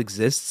Melee still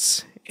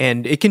exists,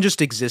 and it can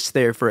just exist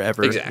there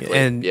forever. Exactly.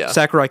 And yeah.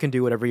 Sakurai can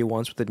do whatever he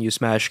wants with the new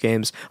Smash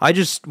games. I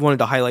just wanted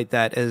to highlight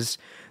that as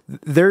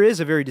there is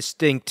a very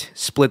distinct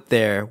split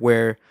there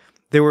where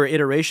there were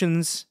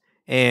iterations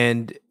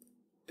and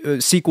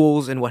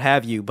sequels and what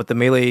have you, but the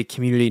Melee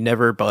community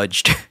never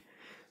budged.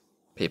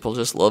 People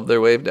just love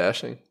their wave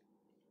dashing.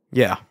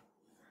 Yeah.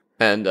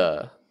 And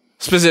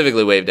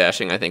specifically wave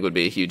dashing, I think, would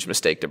be a huge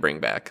mistake to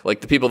bring back.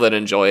 Like, the people that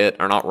enjoy it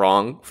are not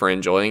wrong for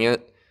enjoying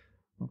it,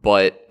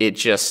 but it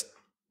just...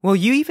 Well,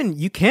 you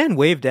can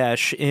wave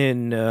dash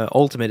in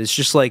Ultimate. It's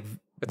just like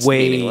it's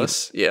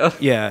meaningless. Yeah.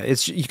 Yeah,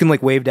 you can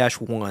like wave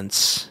dash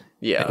once.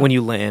 Yeah. When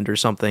you land or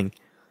something.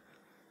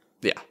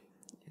 Yeah.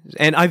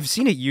 And I've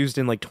seen it used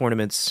in like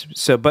tournaments.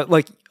 So, but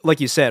like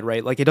you said,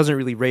 right? Like it doesn't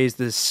really raise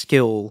the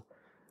skill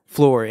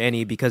floor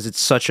any because it's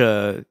such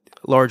a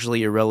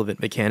largely irrelevant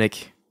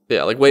mechanic.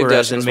 Yeah, like wave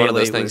dashing is one of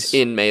those Melee things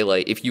in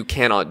Melee. If you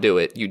cannot do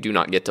it, you do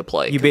not get to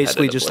play. You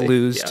basically just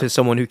lose to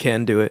someone who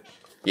can do it.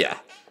 Yeah.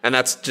 And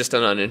that's just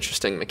an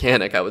uninteresting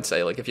mechanic, I would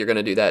say. Like, if you're going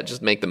to do that,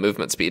 just make the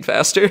movement speed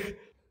faster.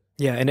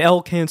 Yeah, and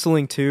L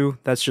canceling too.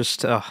 That's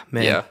just, man.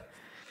 Yeah.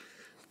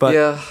 But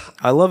yeah.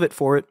 I love it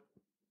for it.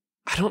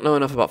 I don't know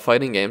enough about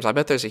fighting games. I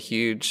bet there's a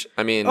huge...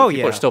 I mean,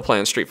 people are still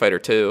playing Street Fighter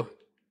 2.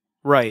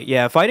 Right,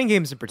 yeah. Fighting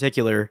games in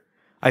particular,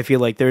 I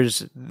feel like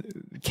there's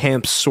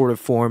camps sort of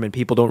form and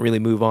people don't really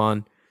move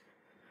on.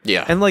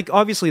 Yeah. And, like,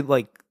 obviously,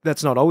 like,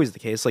 that's not always the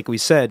case. Like we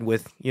said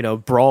with,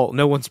 Brawl.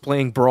 No one's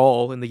playing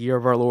Brawl in the year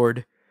of our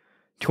Lord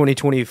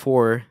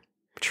 2024.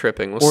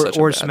 Tripping was such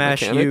a bad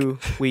Smash mechanic. U,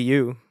 Wii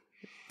U.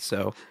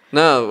 So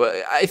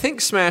no, I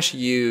think Smash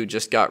U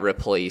just got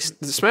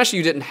replaced. Smash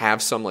U didn't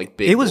have some like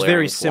big. It was very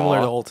glaring similar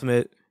flaw. to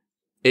Ultimate.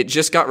 It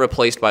just got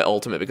replaced by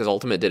Ultimate because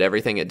Ultimate did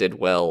everything it did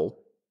well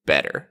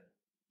better.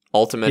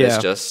 Ultimate is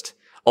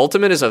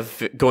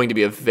going to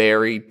be a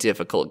very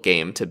difficult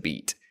game to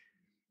beat.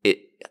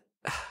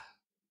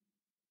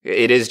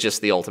 It is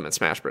just the ultimate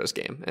Smash Bros.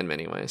 Game in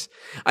many ways.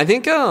 I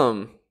think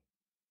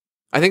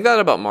that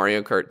about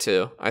Mario Kart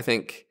too. I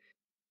think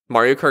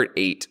Mario Kart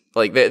 8,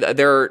 like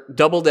there are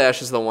Double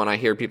Dash is the one I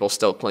hear people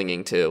still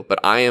clinging to, but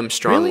I am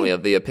strongly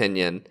of the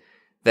opinion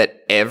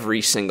that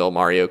every single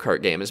Mario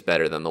Kart game is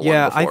better than the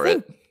one before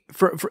it.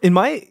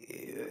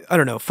 I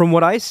don't know, from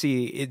what I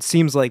see, it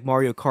seems like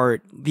Mario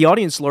Kart, the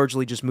audience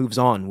largely just moves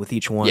on with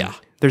each one. Yeah.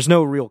 There's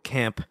no real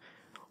camp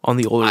on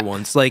the older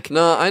ones. Like,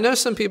 no, I know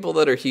some people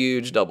that are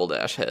huge Double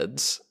Dash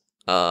heads.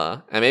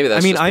 And maybe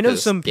that's just I know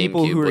because some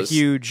people GameCube who are was...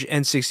 huge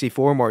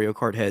N64 Mario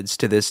Kart heads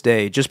to this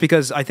day, just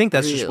because I think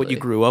that's just what you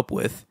Really? grew up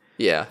with.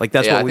 Yeah. Like,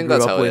 that's yeah, what I we think grew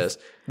that's up how with. it is.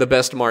 The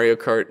best Mario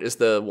Kart is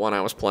the one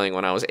I was playing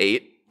when I was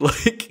 8.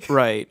 Like,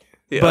 Right.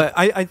 yeah. But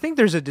I think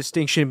there's a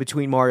distinction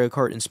between Mario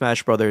Kart and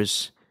Smash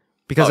Brothers,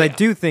 because Oh, I yeah.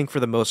 do think for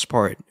the most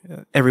part,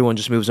 everyone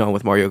just moves on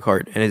with Mario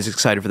Kart and is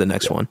excited for the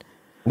next one.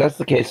 That's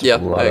the case with Yeah, a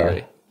lot I of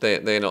agree.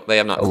 They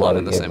have not a lot clung of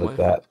in the games same like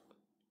way. that.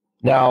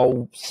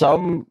 Now,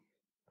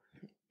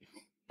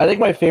 I think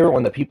my favorite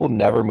one that people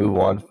never move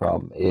on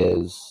from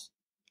is,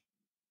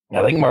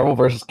 I think Marvel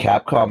vs.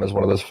 Capcom is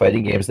one of those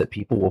fighting games that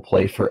people will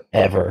play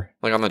forever.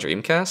 Like on the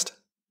Dreamcast?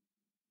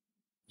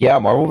 Yeah,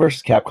 Marvel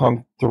vs.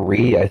 Capcom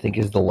 3, I think,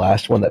 is the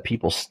last one that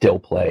people still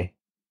play.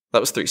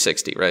 That was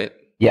 360, right?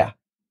 Yeah.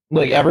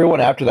 Like,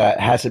 everyone after that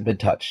hasn't been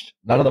touched.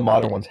 None of the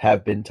modern ones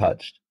have been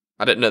touched.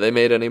 I didn't know they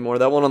made any more.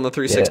 That one on the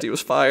 360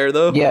 was fire,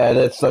 though. Yeah,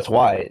 that's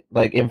why.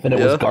 Like, Infinite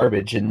Yeah. was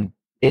garbage, and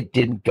it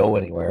didn't go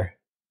anywhere.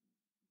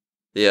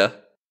 Yeah.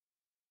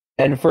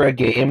 And for a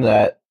game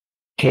that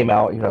came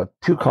out,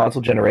 2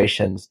 console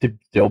generations to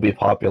still be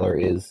popular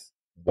is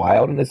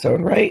wild in its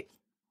own right.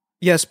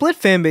 Yeah, split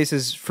fan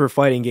bases for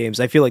fighting games,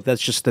 I feel like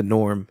that's just the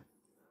norm.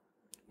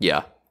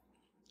 Yeah.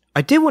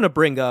 I did want to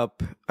bring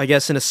up, I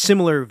guess in a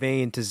similar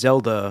vein to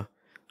Zelda,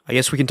 I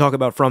guess we can talk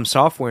about From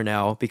Software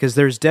now, because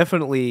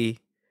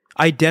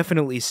I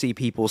definitely see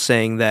people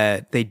saying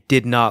that they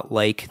did not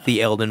like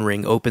the Elden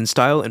Ring open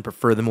style and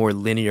prefer the more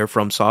linear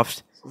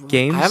FromSoft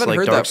games. I haven't like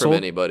heard Dark that from Souls.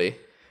 anybody.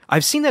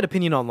 I've seen that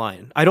opinion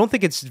online. I don't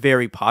think it's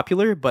very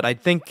popular, but I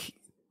think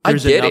I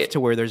there's get enough it. to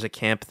where there's a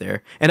camp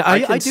there. And I I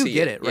can do see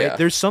get it, it, right? yeah.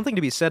 There's something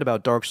to be said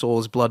about Dark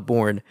Souls,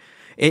 Bloodborne.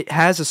 It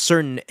has a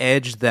certain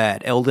edge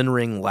that Elden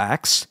Ring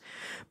lacks.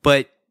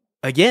 But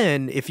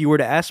again, if you were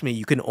to ask me,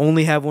 you can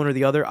only have one or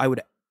the other, I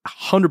would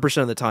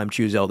 100% of the time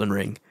choose Elden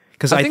Ring.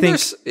 Because I think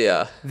there's...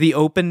 Yeah. the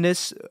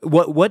openness,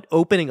 what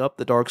opening up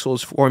the Dark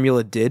Souls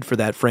formula did for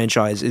that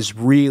franchise is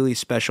really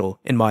special,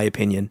 in my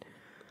opinion.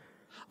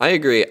 I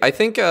agree. I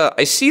think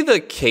I see the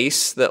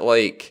case that,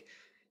 like,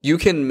 you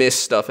can miss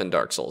stuff in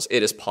Dark Souls.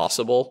 It is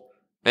possible.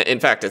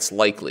 In fact, it's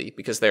likely,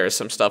 because there is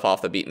some stuff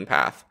off the beaten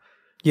path.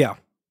 Yeah.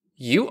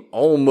 You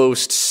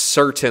almost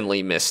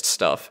certainly missed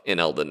stuff in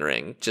Elden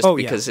Ring, just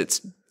because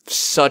it's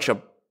such a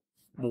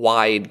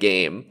wide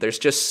game. There's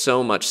just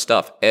so much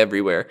stuff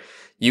everywhere.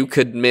 You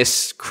could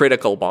miss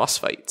critical boss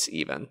fights,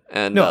 even.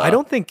 And no, I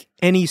don't think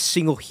any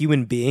single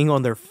human being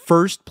on their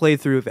first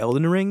playthrough of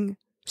Elden Ring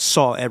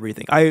saw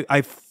everything.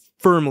 I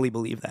firmly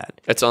believe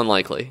that. It's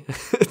unlikely.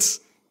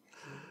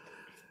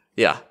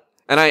 Yeah.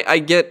 And I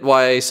get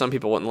why some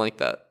people wouldn't like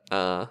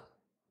that.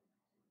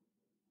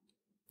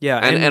 Yeah,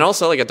 and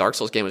also, like, a Dark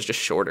Souls game was just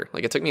shorter.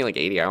 Like, it took me like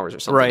 80 hours or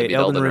something to right. beat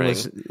Elden Ring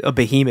was a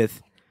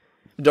behemoth.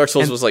 Dark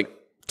Souls was like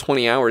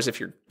 20 hours if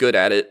you're good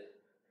at it,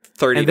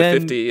 30 to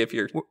 50 if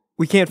you're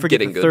We can't forget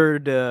the getting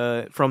good.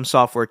 third From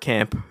Software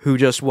camp who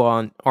just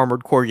won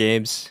Armored Core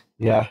games,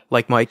 Yeah.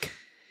 like Mike.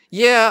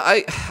 Yeah,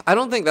 I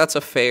don't think that's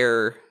a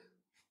fair...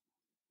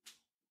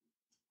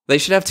 They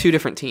should have 2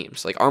 different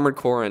teams. Like, Armored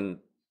Core and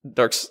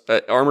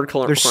Armored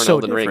Core and so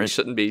Elden Ring different.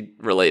 shouldn't be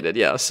related.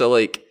 Yeah, so,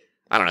 like,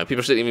 I don't know.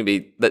 People shouldn't even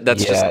be...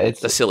 That's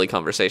just a silly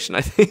conversation,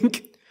 I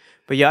think.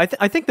 But yeah,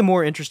 I think the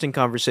more interesting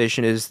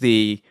conversation is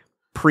the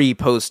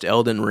pre-post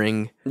Elden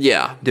Ring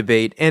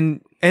debate.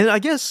 And I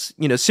guess,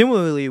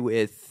 similarly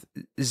with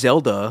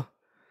Zelda,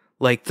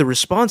 like the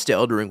response to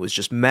Elden Ring was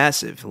just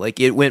massive. Like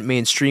it went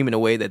mainstream in a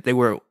way that they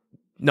were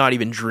not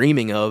even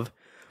dreaming of.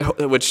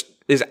 Which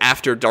is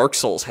after Dark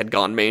Souls had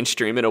gone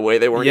mainstream in a way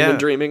they weren't even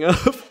dreaming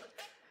of.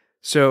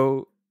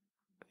 So,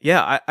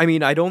 yeah,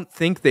 I don't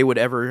think they would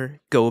ever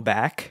go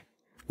back,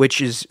 which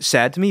is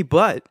sad to me.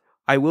 But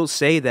I will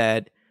say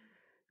that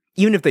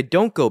even if they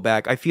don't go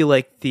back, I feel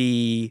like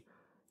the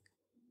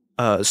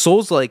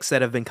Soulslikes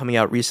that have been coming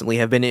out recently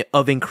have been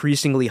of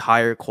increasingly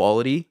higher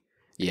quality.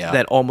 Yeah.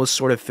 That almost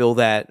sort of fill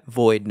that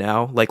void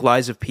now. Like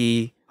Lies of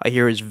P, I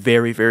hear is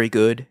very, very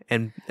good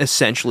and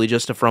essentially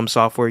just a From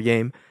Software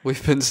game.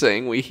 We've been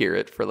saying we hear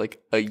it for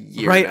like a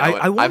year right, now.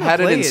 I want to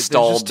play it. There's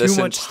just too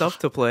much stuff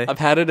to play. I've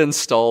had it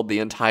installed the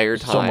entire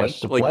time. So much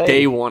to like play.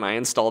 day one, I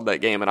installed that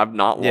game and I've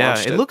not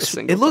launched it.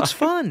 It looks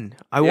fun.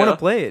 I want to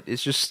play it.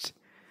 It's just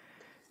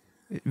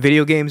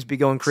video games be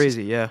going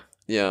crazy. Yeah.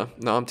 Yeah.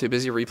 No, I'm too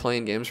busy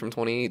replaying games from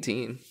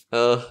 2018.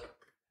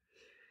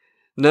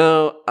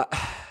 No.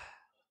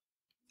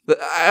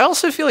 I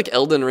also feel like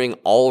Elden Ring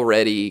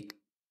already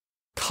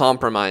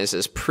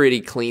compromises pretty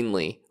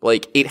cleanly.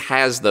 Like it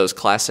has those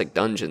classic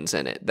dungeons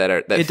in it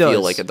that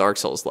feel like a Dark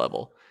Souls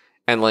level,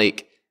 and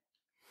like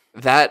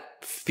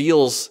that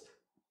feels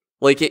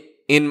like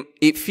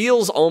it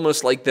feels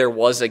almost like there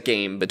was a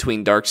game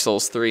between Dark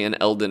Souls 3 and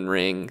Elden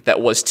Ring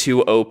that was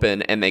too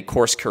open, and they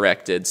course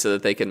corrected so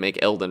that they could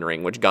make Elden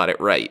Ring, which got it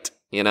right.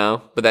 You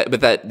know, but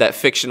that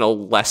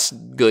fictional less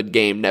good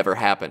game never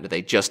happened.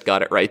 They just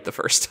got it right the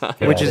first time.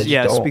 Which is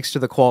speaks to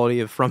the quality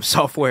of From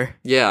Software.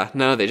 Yeah,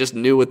 no, they just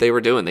knew what they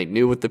were doing. They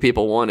knew what the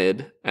people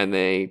wanted, and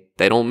they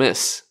don't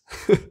miss.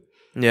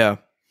 Yeah.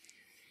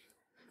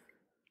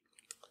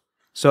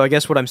 So I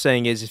guess what I'm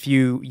saying is, if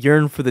you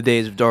yearn for the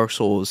days of Dark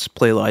Souls,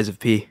 play Lies of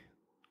P.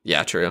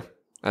 Yeah, true.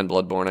 And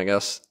Bloodborne, I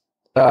guess.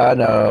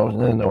 No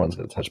one's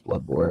gonna touch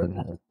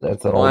Bloodborne.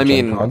 That's an old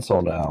gen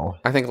console now.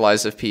 I think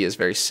Lies of P is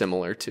very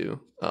similar to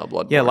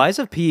Bloodborne. Yeah, Lies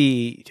of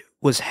P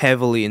was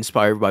heavily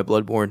inspired by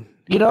Bloodborne.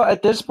 You know,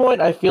 at this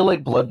point, I feel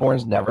like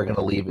Bloodborne's never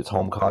gonna leave its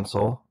home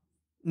console.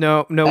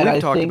 No,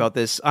 we've talked about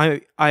this.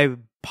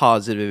 I'm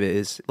positive it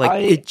is.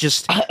 Like, it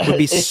just would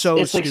be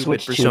so stupid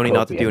like for Sony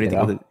not to do anything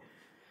with it.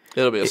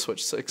 It'll be a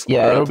Switch 6.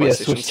 Yeah, it'll be a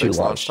Switch 2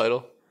 launch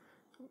title.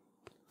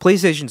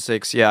 PlayStation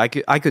 6, yeah,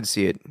 I could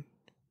see it.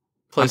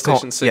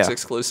 PlayStation 6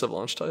 exclusive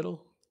launch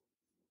title.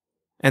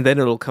 And then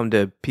it'll come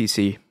to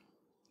PC.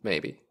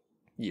 Maybe.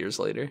 Years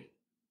later.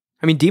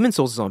 I mean, Demon's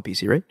Souls is on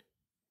PC, right?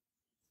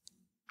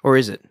 Or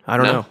is it? I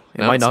don't know.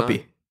 It might not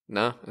be.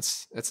 No,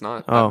 it's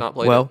not. Oh, I've not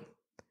played it.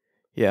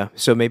 Yeah,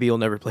 so maybe you'll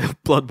never play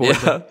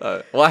Bloodborne.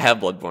 Yeah, well, I have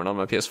Bloodborne on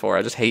my PS4.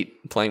 I just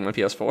hate playing my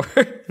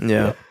PS4.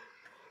 Yeah.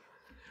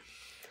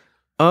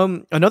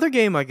 Another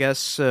game, I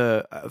guess,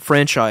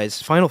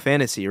 franchise, Final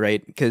Fantasy,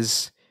 right?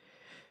 Because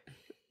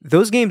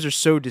those games are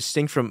so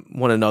distinct from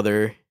one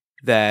another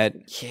that...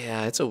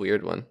 Yeah, it's a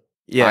weird one.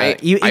 Yeah, I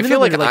feel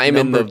like I'm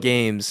in the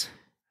games.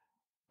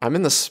 I'm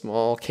in the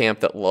small camp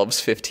that loves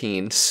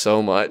 15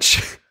 so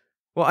much.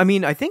 Well, I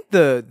mean, I think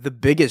the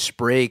biggest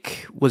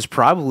break was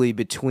probably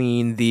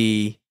between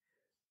the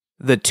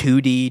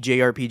 2D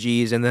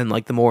JRPGs and then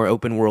like the more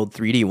open world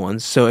 3D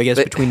ones. So I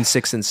guess between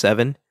 6 and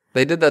 7.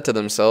 They did that to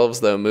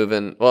themselves, though. They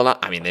didn't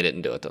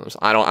do it to themselves.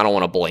 I don't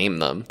want to blame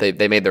them.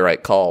 They made the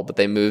right call, but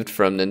they moved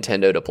from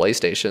Nintendo to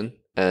PlayStation,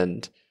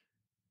 and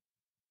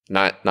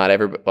not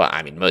everybody. Well,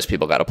 I mean, most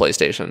people got a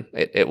PlayStation.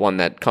 It won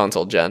that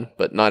console gen,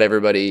 but not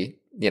everybody.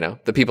 You know,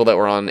 the people that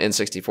were on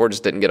N64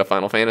 just didn't get a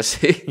Final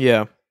Fantasy.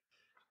 Yeah.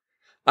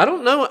 I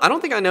don't know. I don't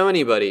think I know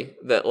anybody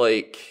that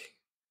like,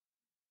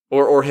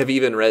 or have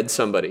even read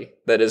somebody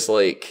that is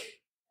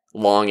like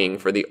longing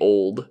for the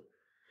old.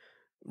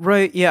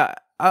 Right. Yeah.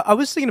 I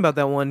was thinking about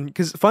that one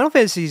because Final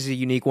Fantasy is a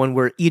unique one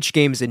where each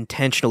game is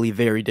intentionally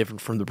very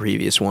different from the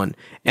previous one.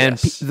 And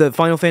the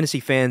Final Fantasy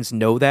fans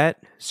know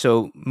that.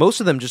 So most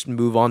of them just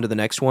move on to the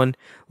next one.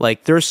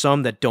 Like, there are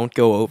some that don't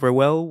go over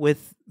well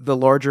with the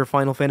larger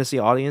Final Fantasy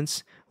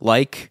audience,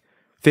 like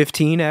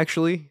 15,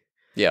 actually.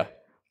 Yeah.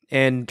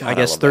 And God, I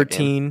guess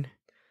 13.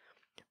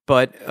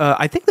 But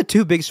I think the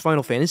two biggest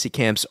Final Fantasy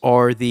camps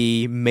are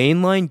the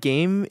mainline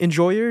game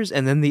enjoyers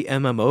and then the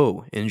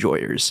MMO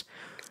enjoyers.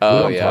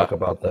 Oh, we don't talk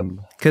about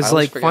them. Because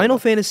like Final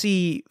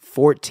Fantasy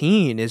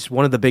 14 is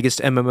one of the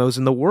biggest MMOs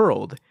in the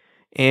world.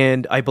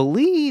 And I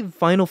believe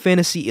Final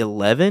Fantasy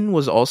 11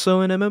 was also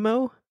an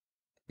MMO.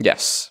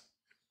 Yes.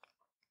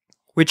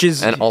 Which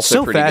is and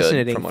also so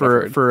fascinating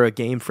for a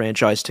game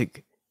franchise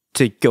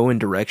to go in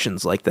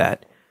directions like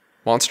that.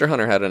 Monster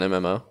Hunter had an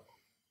MMO.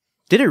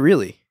 Did it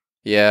really?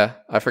 Yeah,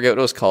 I forget what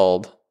it was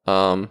called.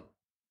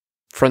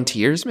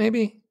 Frontiers,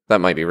 maybe?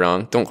 That might be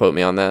wrong. Don't quote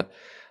me on that.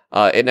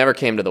 It never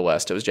came to the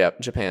West. It was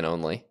Japan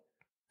only.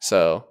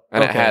 So,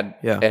 and it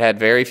had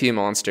very few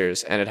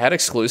monsters, and it had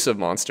exclusive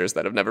monsters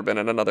that have never been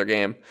in another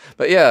game.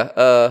 But yeah,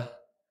 that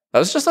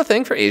was just a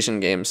thing for Asian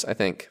games, I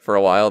think, for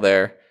a while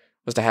there,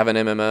 was to have an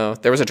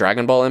MMO. There was a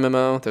Dragon Ball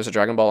MMO. There was a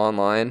Dragon Ball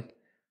Online.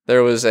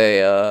 There was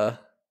a,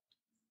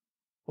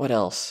 what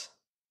else?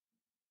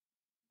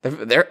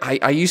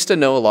 I used to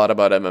know a lot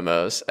about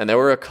MMOs, and there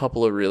were a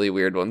couple of really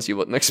weird ones you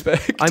wouldn't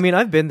expect. I mean,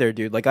 I've been there,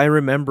 dude. Like, I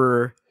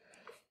remember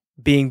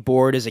being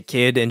bored as a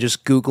kid and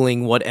just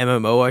Googling what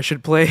MMO I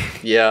should play.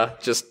 Yeah,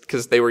 just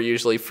because they were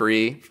usually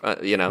free,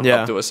 up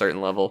to a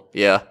certain level.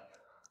 Yeah.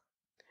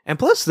 And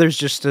plus, there's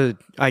just a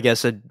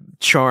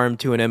charm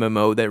to an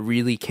MMO that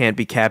really can't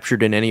be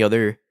captured in any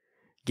other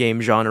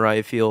game genre,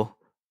 I feel.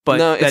 But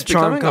no, that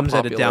charm comes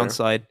at a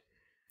downside.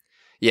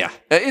 Yeah,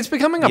 it's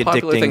becoming a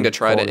popular thing to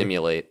try to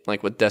emulate,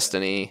 like with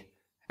Destiny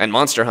and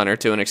Monster Hunter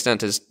to an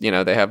extent is,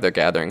 they have their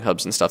gathering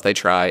hubs and stuff. They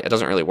try. It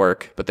doesn't really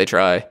work, but they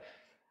try.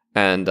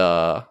 And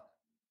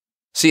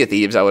Sea of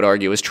Thieves, I would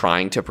argue, is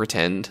trying to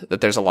pretend that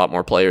there's a lot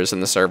more players in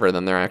the server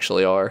than there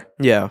actually are.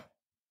 Yeah.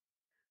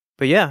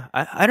 But yeah,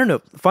 I don't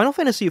know. Final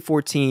Fantasy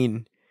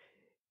XIV,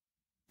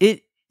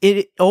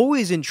 it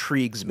always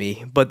intrigues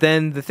me, but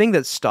then the thing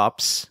that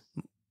stops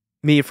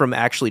me from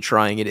actually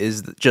trying it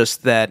is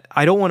just that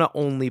I don't want to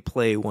only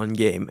play one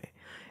game.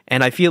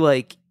 And I feel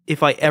like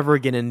if I ever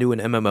get into an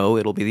MMO,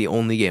 it'll be the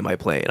only game I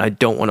play, and I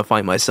don't want to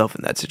find myself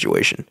in that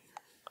situation.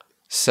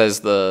 Says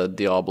the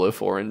Diablo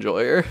 4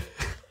 enjoyer.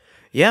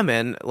 Yeah,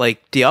 man.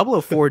 Like,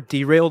 Diablo 4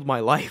 derailed my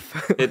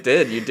life. It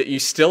did. You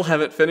still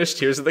haven't finished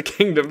Tears of the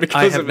Kingdom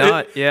because I have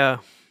not, yeah.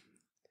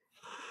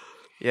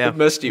 Yeah. It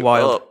messed you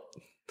up.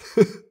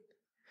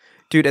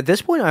 Dude, at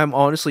this point, I'm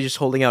honestly just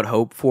holding out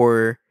hope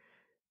for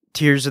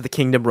Tears of the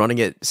Kingdom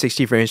running at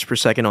 60 frames per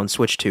second on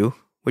Switch 2,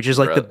 which is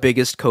like the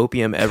biggest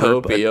copium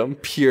ever.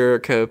 Pure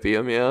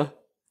copium, yeah.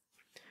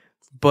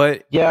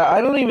 But yeah,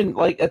 I don't even,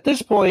 at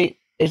this point,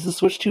 is the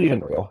Switch 2 even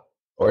real?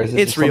 Or is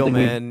it it's real,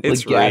 man.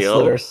 It's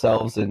gaslit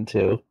ourselves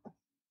into?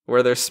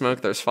 Where there's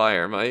smoke, there's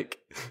fire, Mike.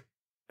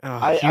 You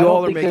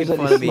all are making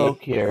fun of me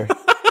here.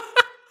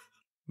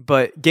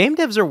 But game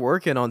devs are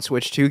working on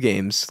Switch 2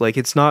 games. Like,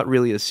 it's not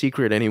really a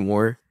secret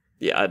anymore.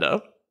 Yeah, I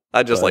know.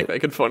 I just like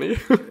making fun of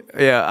you.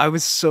 Yeah, I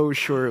was so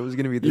sure it was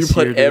going to be this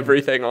year. year. You put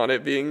everything on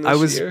it being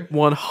this year. I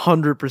was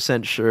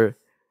 100% sure.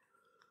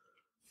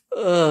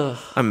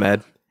 I'm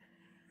mad.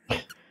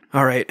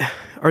 All right.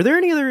 Are there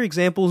any other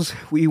examples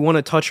we want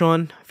to touch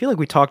on? I feel like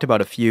we talked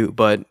about a few,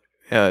 but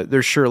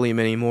there's surely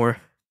many more.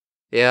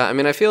 Yeah, I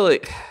mean, I feel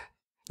like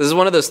this is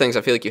one of those things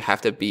I feel like you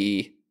have to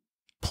be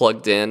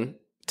plugged in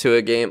to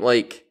a game.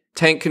 Like,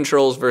 tank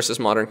controls versus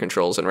modern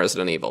controls in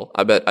Resident Evil.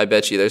 I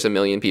bet you there's a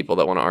million people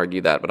that want to argue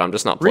that, but I'm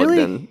just not plugged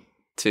in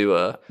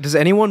to... Does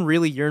anyone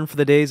really yearn for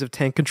the days of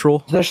tank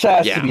control? There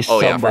has to be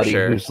somebody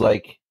who's,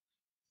 like,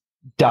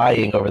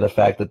 dying over the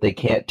fact that they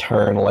can't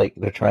turn like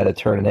they're trying to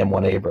turn an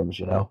M1 Abrams,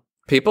 you know?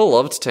 People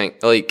loved tank.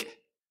 Like,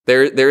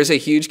 there is a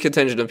huge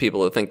contingent of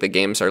people that think the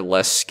games are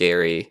less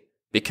scary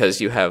because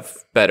you have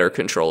better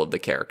control of the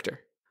character.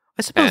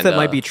 I suppose that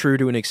might be true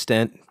to an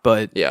extent,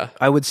 but yeah,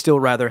 I would still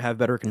rather have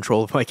better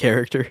control of my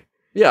character.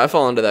 Yeah, I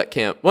fall into that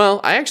camp. Well,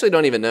 I actually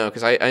don't even know,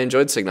 because I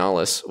enjoyed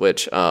Signalis,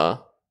 which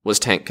was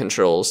tank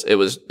controls. It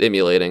was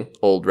emulating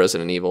old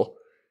Resident Evil,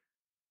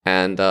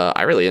 and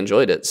I really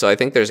enjoyed it. So I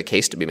think there's a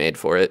case to be made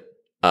for it,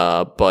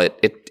 but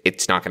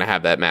it's not going to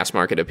have that mass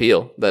market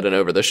appeal that an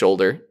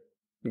over-the-shoulder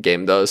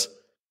game does.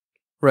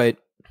 Right.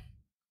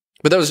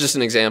 But that was just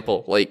an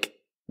example. Like,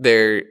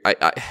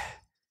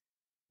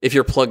 if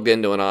you're plugged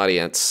into an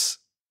audience,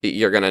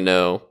 you're going to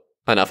know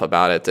enough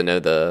about it to know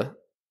the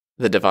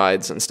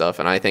divides and stuff.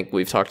 And I think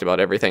we've talked about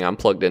everything I'm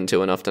plugged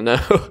into enough to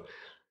know. I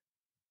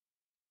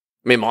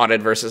mean,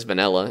 modded versus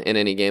vanilla in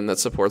any game that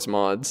supports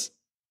mods.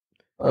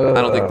 I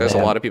don't think there's a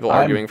lot of people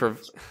arguing for...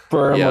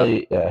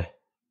 Firmly, yeah.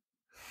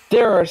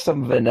 There are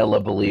some vanilla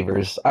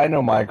believers. I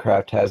know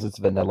Minecraft has its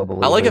vanilla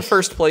believers. I like a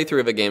first playthrough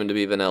of a game to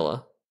be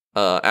vanilla.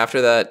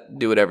 After that,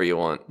 do whatever you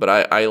want. But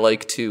I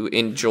like to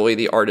enjoy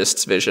the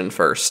artist's vision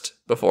first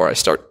before I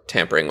start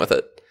tampering with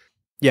it.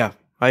 Yeah,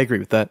 I agree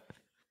with that.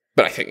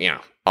 But I think,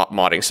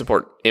 modding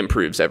support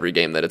improves every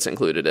game that it's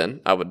included in.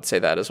 I would say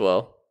that as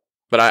well.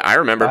 But I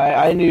remember...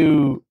 I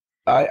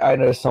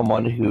know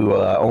someone who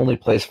only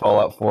plays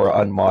Fallout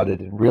 4 unmodded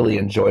and really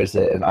enjoys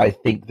it, and I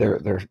think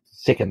they're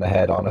sick in the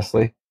head,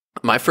 honestly.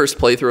 My first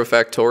playthrough of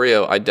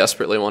Factorio, I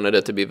desperately wanted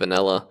it to be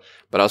vanilla,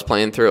 but I was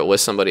playing through it with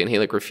somebody, and he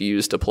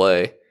refused to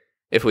play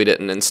if we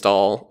didn't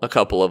install a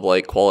couple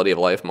of quality of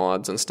life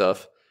mods and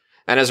stuff.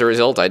 And as a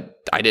result, I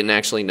didn't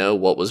actually know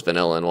what was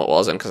vanilla and what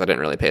wasn't, because I didn't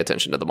really pay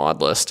attention to the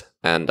mod list.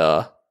 And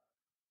I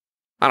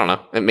don't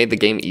know, it made the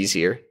game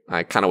easier.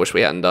 I kind of wish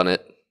we hadn't done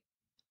it.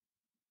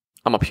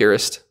 I'm a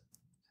purist.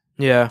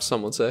 Yeah.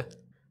 Some would say.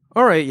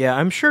 All right, yeah,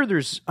 I'm sure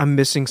I'm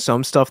missing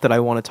some stuff that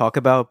I want to talk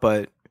about,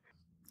 but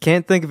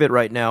can't think of it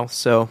right now,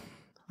 so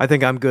I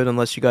think I'm good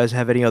unless you guys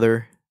have any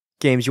other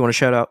games you want to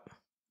shout out.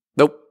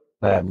 Nope.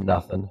 I have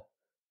nothing.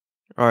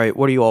 All right,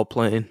 what are you all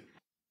playing?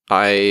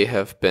 I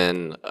have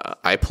been...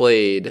 I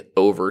played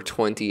over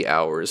 20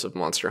 hours of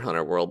Monster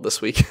Hunter World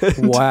this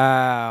weekend.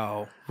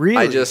 Wow. Really?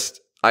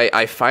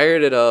 I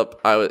fired it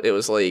up. It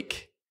was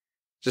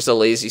just a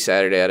lazy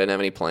Saturday. I didn't have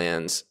any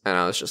plans. And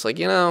I was just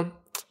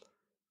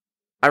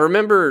I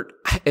remember...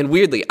 And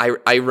weirdly,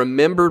 I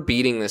remember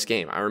beating this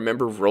game. I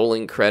remember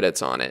rolling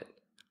credits on it.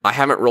 I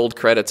haven't rolled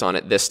credits on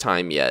it this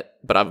time yet,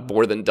 but I've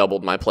more than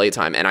doubled my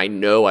playtime, and I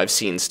know I've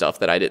seen stuff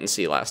that I didn't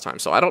see last time,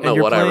 so I don't know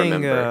what I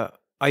remember.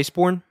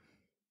 Iceborne?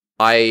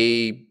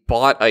 I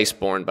bought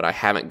Iceborne, but I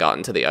haven't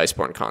gotten to the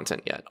Iceborne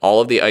content yet.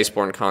 All of the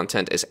Iceborne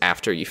content is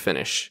after you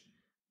finish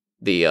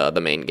the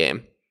main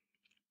game.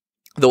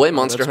 The way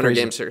Monster Hunter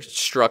games are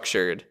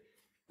structured,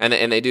 and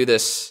they do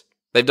this,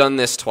 they've done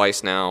this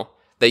twice now.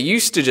 They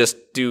used to just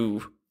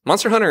do...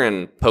 Monster Hunter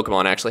and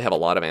Pokemon actually have a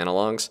lot of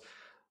analogs.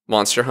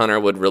 Monster Hunter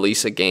would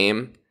release a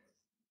game,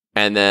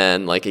 and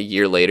then a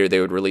year later they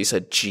would release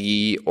a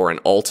G or an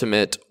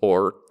Ultimate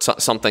or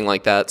something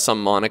like that,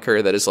 some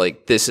moniker that is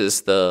this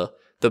is the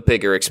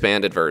bigger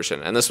expanded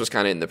version. And this was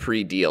kind of in the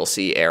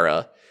pre-DLC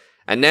era.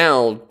 And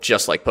now,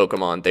 just like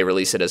Pokemon, they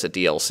release it as a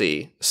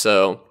DLC.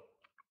 So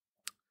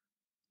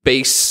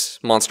base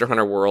Monster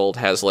Hunter World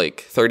has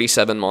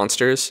 37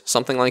 monsters,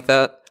 something like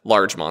that.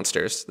 Large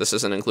monsters. This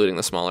isn't including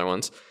the smaller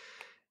ones.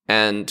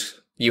 And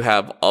you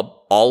have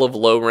all of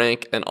low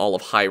rank and all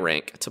of high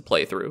rank to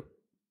play through.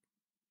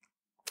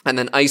 And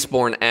then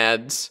Iceborne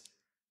adds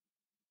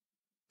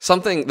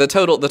something, the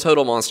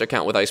total monster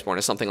count with Iceborne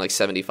is something like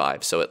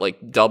 75. So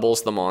it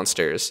doubles the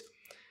monsters.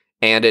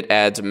 And it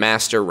adds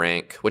master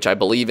rank, which I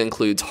believe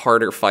includes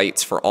harder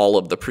fights for all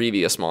of the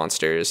previous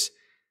monsters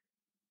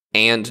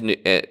and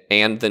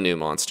the new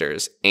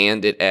monsters.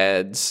 And it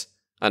adds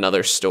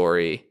another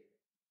story.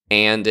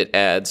 And it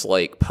adds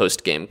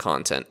post-game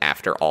content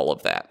after all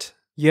of that.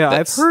 Yeah,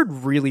 I've heard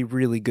really,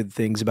 really good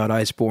things about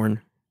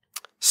Iceborne.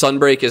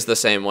 Sunbreak is the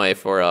same way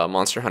for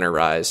Monster Hunter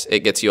Rise. It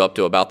gets you up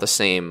to about the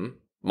same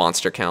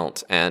monster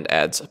count and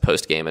adds a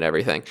post-game and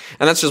everything.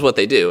 And that's just what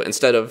they do.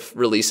 Instead of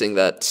releasing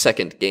that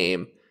second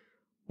game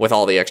with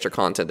all the extra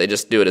content, they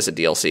just do it as a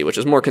DLC, which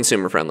is more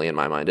consumer-friendly in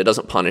my mind. It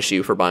doesn't punish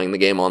you for buying the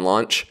game on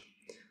launch.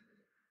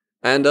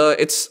 And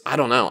I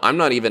don't know. I'm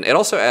not even. It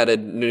also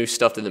added new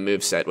stuff to the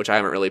moveset, which I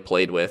haven't really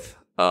played with.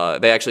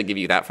 They actually give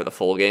you that for the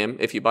full game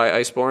if you buy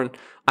Iceborne.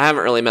 I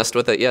haven't really messed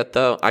with it yet,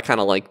 though. I kind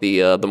of like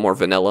the more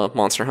vanilla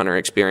Monster Hunter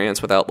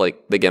experience without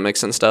like the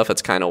gimmicks and stuff.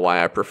 It's kind of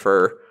why I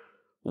prefer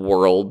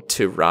World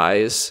to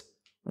Rise.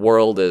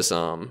 World is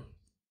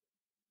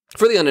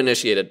for the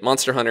uninitiated,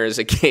 Monster Hunter is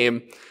a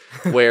game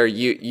where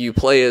you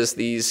play as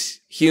these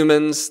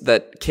humans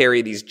that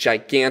carry these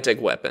gigantic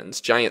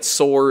weapons, giant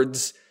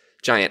swords,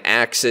 giant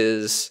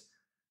axes,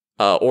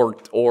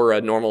 or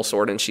a normal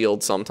sword and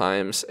shield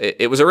sometimes.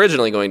 It was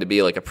originally going to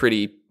be like a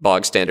pretty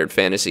bog standard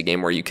fantasy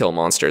game where you kill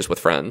monsters with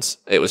friends.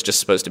 It was just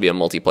supposed to be a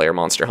multiplayer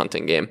monster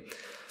hunting game.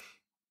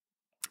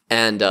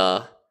 And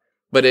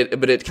but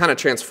it kind of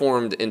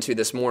transformed into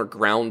this more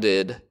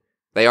grounded.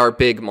 They are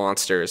big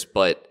monsters,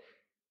 but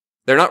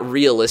they're not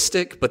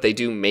realistic, but they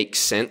do make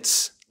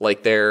sense.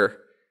 Like their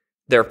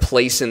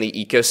place in the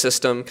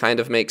ecosystem kind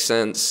of makes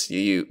sense.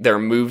 Their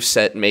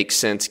moveset makes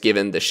sense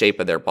given the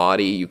shape of their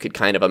body. You could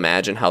kind of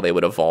imagine how they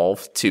would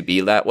evolve to be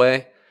that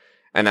way.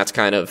 And that's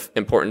kind of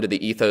important to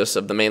the ethos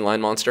of the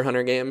mainline Monster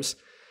Hunter games.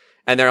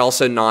 And they're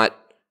also not,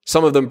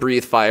 some of them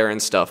breathe fire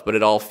and stuff, but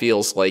it all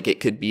feels like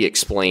it could be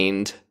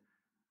explained.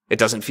 It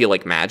doesn't feel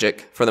like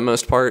magic for the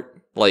most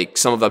part. Like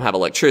some of them have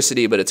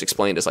electricity, but it's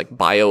explained as like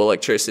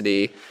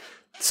bioelectricity.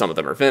 Some of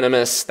them are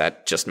venomous.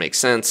 That just makes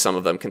sense. Some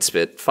of them can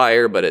spit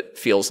fire, but it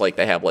feels like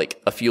they have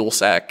like a fuel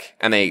sack,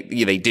 and they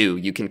do.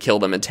 You can kill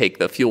them and take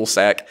the fuel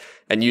sack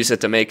and use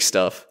it to make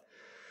stuff.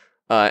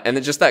 And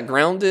then just that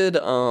grounded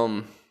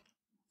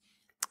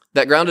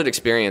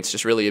experience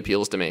just really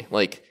appeals to me.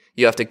 Like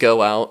you have to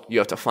go out, you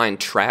have to find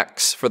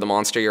tracks for the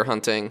monster you're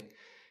hunting,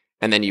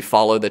 and then you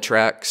follow the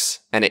tracks,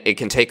 and it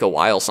can take a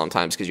while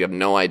sometimes because you have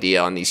no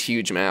idea on these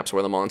huge maps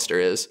where the monster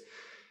is.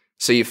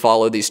 So you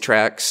follow these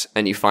tracks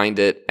and you find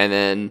it, and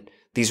then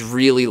these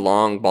really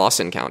long boss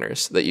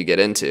encounters that you get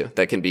into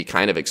that can be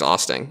kind of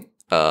exhausting.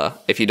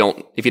 If you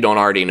don't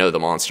already know the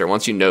monster,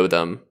 once you know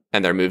them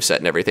and their moveset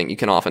and everything, you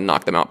can often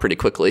knock them out pretty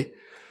quickly.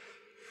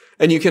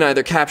 And you can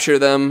either capture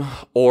them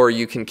or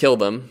you can kill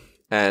them,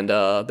 and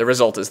the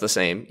result is the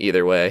same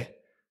either way.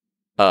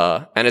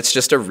 And it's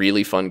just a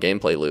really fun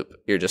gameplay loop.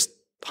 You're just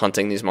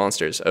hunting these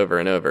monsters over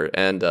and over.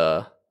 And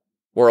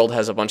World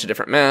has a bunch of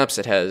different maps.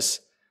 It has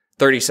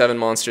 37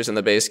 monsters in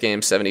the base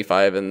game,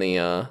 75 in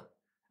the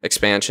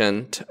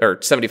expansion,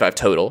 or 75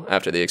 total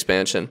after the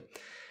expansion.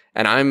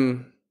 And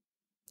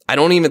I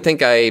don't even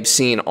think I've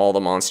seen all the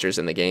monsters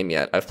in the game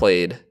yet. I've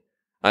played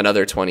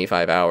another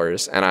 25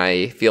 hours, and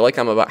I feel like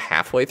I'm about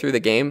halfway through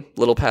the game, a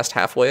little past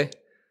halfway.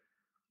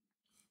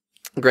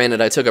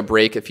 Granted, I took a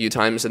break a few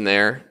times in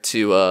there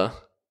to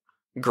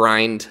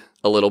grind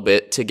a little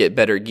bit to get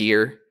better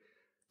gear,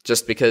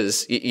 just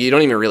because you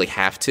don't even really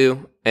have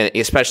to, and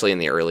especially in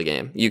the early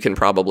game. You can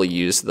probably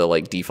use the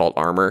like default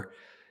armor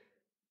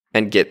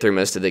and get through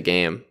most of the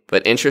game.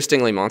 But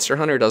interestingly, Monster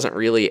Hunter doesn't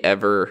really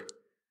ever...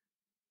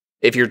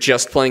 If you're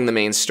just playing the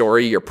main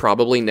story, you're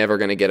probably never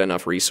going to get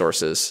enough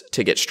resources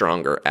to get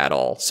stronger at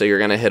all. So you're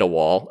going to hit a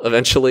wall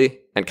eventually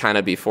and kind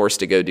of be forced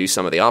to go do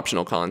some of the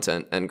optional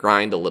content and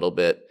grind a little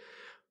bit.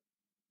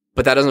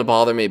 But that doesn't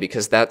bother me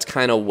because that's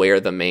kind of where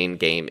the main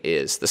game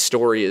is. The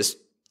story is...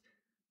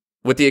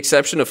 With the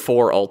exception of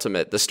 4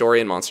 Ultimate, the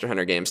story in Monster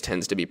Hunter games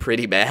tends to be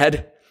pretty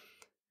bad.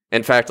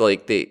 In fact,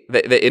 like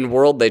in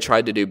World, they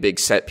tried to do big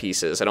set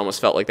pieces. It almost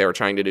felt like they were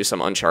trying to do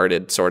some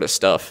Uncharted sort of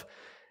stuff.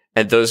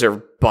 And those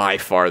are by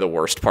far the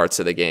worst parts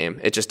of the game.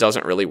 It just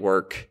doesn't really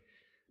work.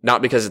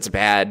 Not because it's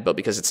bad, but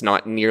because it's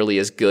not nearly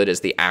as good as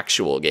the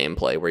actual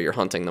gameplay where you're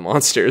hunting the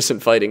monsters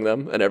and fighting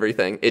them and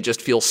everything. It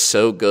just feels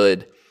so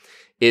good.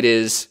 It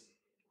is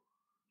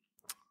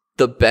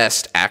the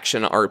best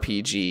action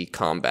RPG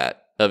combat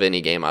of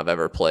any game I've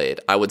ever played.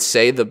 I would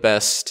say the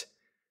best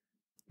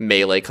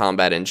melee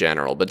combat in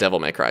general, but Devil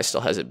May Cry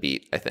still has it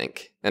beat, I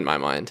think, in my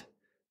mind.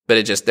 But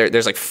it just,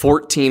 there's like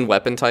 14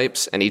 weapon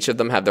types, and each of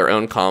them have their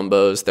own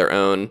combos, their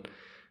own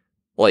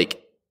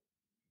like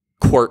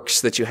quirks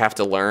that you have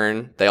to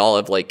learn. They all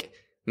have like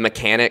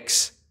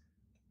mechanics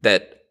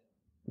that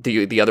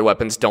the other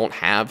weapons don't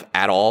have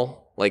at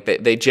all. Like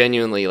they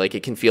genuinely, like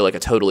it can feel like a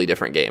totally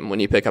different game when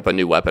you pick up a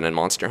new weapon in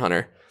Monster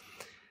Hunter.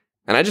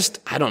 And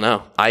I don't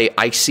know.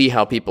 I see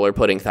how people are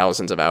putting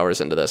thousands of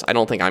hours into this. I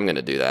don't think I'm going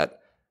to do that,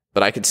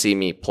 but I could see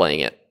me playing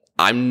it.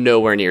 I'm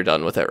nowhere near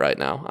done with it right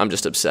now. I'm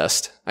just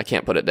obsessed. I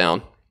can't put it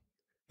down.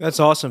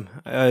 That's awesome.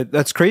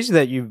 That's crazy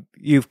that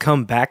you've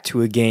come back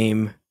to a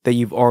game that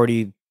you've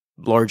already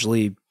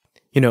largely,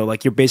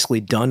 like you're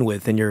basically done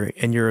with, and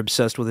you're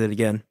obsessed with it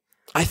again.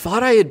 I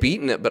thought I had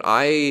beaten it, but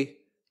I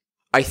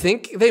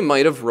think they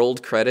might have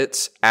rolled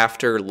credits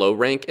after low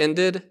rank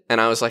ended,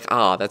 and I was like,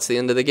 that's the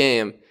end of the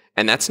game.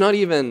 And that's not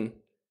even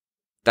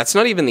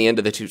the end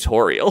of the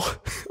tutorial.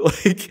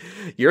 Like,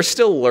 you're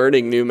still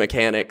learning new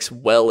mechanics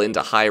well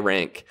into high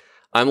rank.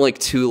 I'm like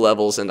 2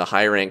 levels into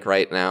high rank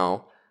right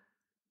now,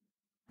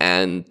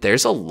 and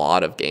there's a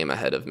lot of game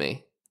ahead of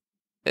me.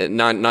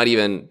 Not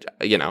even,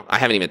 I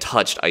haven't even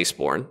touched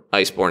Iceborne.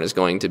 Iceborne is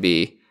going to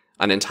be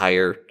an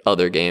entire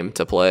other game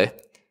to play.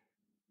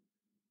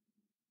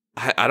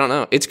 I don't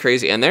know. It's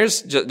crazy. And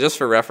there's just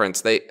for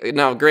reference,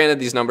 now granted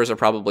these numbers are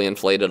probably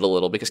inflated a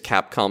little because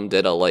Capcom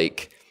did a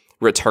like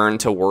return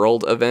to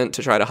World event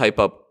to try to hype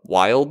up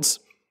Wilds,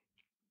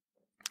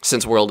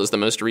 since World is the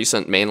most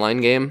recent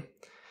mainline game.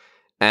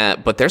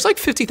 But there's like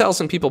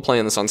 50,000 people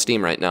playing this on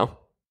Steam right now.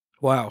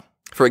 Wow.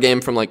 For a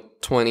game from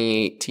like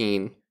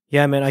 2018.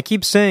 Yeah, man, I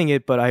keep saying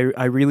it, but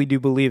I really do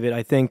believe it.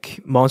 I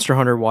think Monster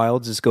Hunter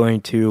Wilds is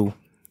going to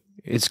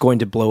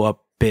blow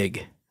up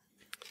big.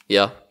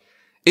 Yeah.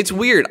 It's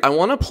weird. I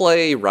want to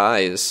play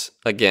Rise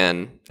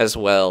again as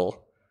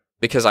well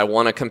because I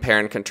want to compare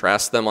and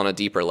contrast them on a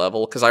deeper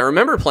level. Because I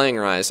remember playing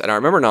Rise, and I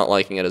remember not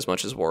liking it as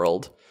much as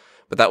World,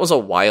 but that was a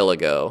while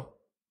ago.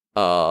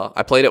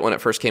 I played it when it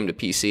first came to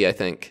PC, I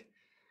think,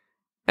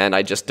 and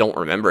I just don't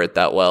remember it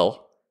that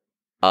well.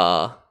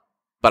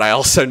 But I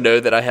also know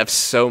that I have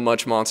so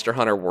much Monster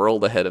Hunter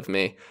World ahead of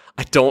me.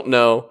 I don't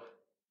know,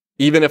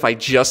 even if I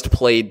just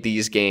played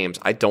these games,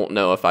 I don't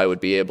know if I would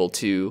be able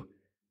to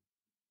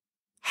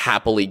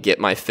happily get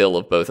my fill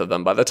of both of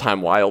them by the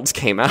time Wilds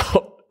came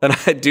out. And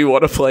I do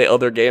want to play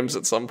other games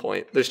at some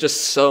point. There's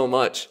just so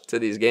much to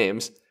these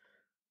games.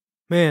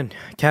 Man,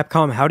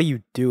 Capcom, how do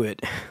you do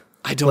it?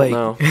 I don't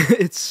know.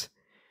 It's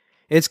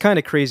kind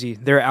of crazy.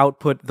 Their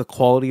output, the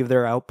quality of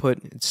their output,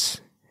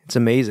 it's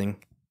amazing.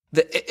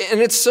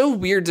 And it's so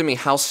weird to me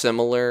how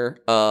similar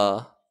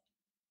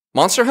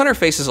Monster Hunter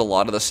faces a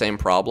lot of the same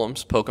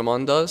problems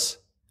Pokemon does.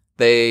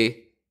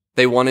 They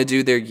want to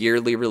do their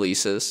yearly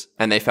releases,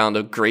 and they found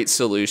a great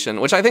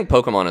solution, which I think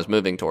Pokemon is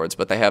moving towards,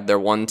 but they have their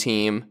one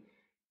team,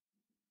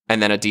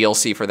 and then a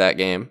DLC for that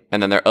game,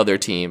 and then their other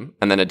team,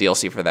 and then a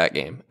DLC for that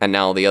game. And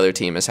now the other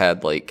team has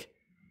had like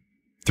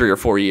 3 or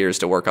 4 years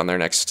to work on their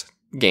next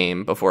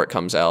game before it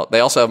comes out. They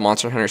also have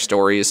Monster Hunter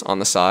Stories on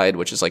the side,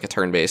 which is like a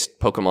turn-based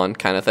Pokemon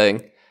kind of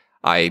thing.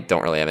 I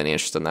don't really have any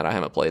interest in that. I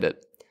haven't played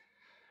it.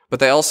 But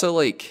they also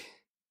like...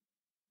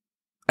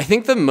 I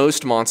think the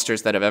most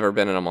monsters that have ever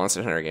been in a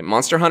Monster Hunter game.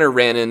 Monster Hunter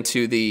ran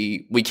into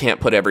the we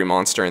can't put every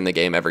monster in the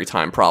game every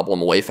time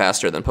problem way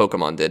faster than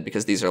Pokemon did,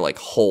 because these are like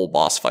whole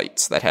boss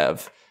fights that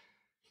have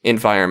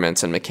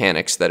environments and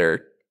mechanics that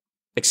are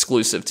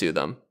exclusive to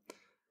them.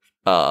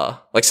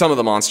 Like some of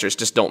the monsters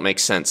just don't make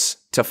sense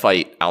to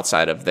fight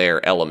outside of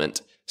their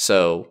element.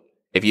 So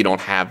if you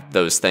don't have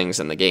those things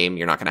in the game,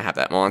 you're not going to have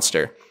that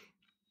monster.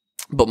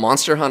 But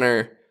Monster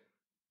Hunter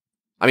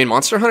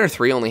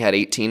 3 only had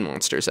 18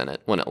 monsters in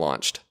it when it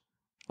launched.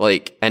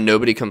 Like, and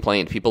nobody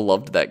complained. People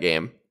loved that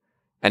game.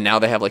 And now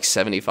they have like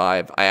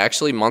 75.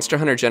 Monster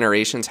Hunter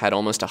Generations had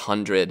almost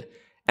 100.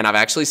 And I've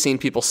actually seen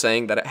people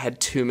saying that it had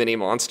too many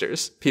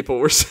monsters. People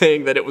were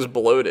saying that it was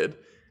bloated.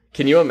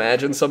 Can you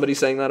imagine somebody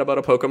saying that about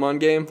a Pokemon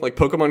game? Like,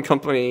 Pokemon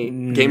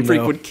Company, Game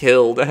Freak would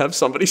kill to have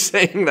somebody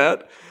saying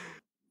that.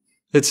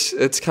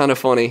 It's kind of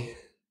funny.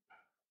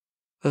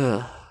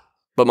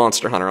 But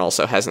Monster Hunter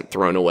also hasn't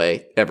thrown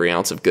away every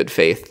ounce of good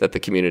faith that the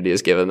community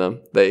has given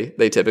them.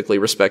 They typically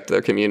respect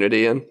their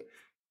community and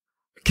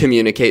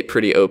communicate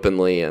pretty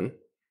openly and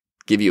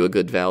give you a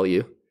good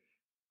value.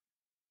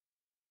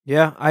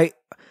 Yeah, I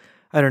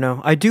don't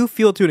know. I do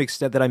feel to an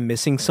extent that I'm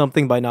missing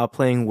something by not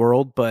playing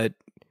World, but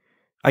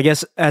I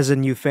guess as a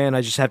new fan,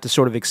 I just have to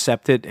sort of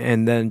accept it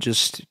and then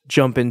just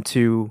jump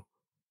into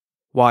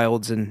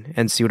Wilds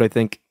and see what I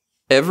think.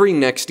 Every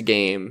next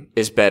game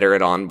is better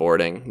at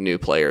onboarding new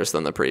players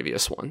than the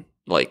previous one.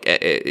 Like,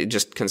 it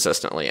just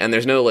consistently. And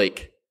there's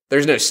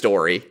no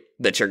story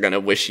that you're going to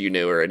wish you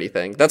knew or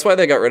anything. That's why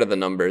they got rid of the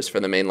numbers for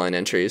the mainline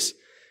entries. It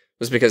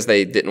was because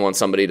they didn't want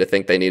somebody to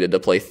think they needed to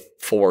play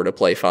 4 to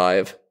play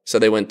 5. So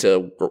they went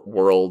to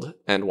World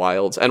and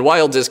Wilds. And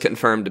Wilds is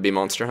confirmed to be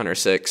Monster Hunter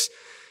 6.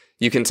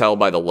 You can tell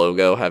by the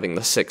logo having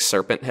the 6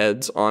 serpent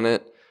heads on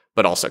it.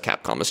 But also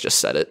Capcom has just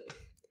said it.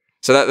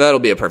 So that'll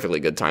be a perfectly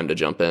good time to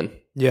jump in.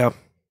 Yeah.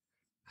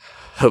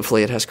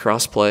 Hopefully it has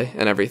crossplay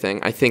and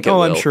everything. I think it will.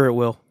 Oh, I'm sure it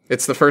will.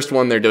 It's the first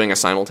one they're doing a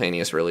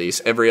simultaneous release.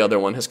 Every other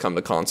one has come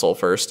to console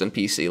first and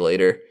PC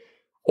later,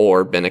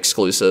 or been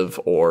exclusive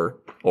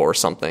or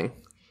something.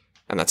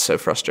 And that's so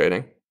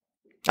frustrating.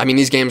 I mean,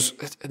 these games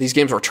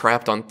were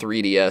trapped on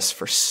 3DS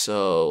for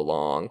so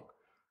long.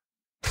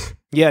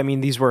 Yeah, I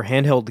mean, these were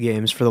handheld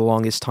games for the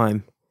longest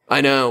time.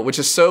 I know, which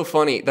is so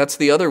funny. That's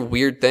the other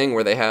weird thing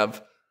where they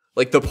have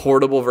like the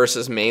portable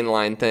versus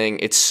mainline thing.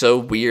 It's so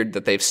weird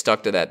that they've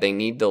stuck to that. They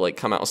need to like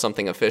come out with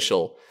something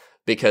official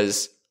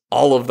because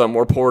all of them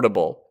were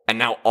portable and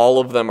now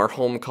all of them are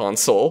home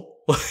console.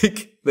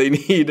 Like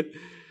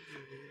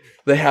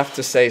they have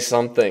to say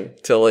something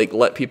to like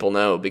let people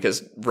know,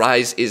 because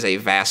Rise is a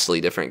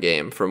vastly different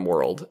game from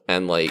World.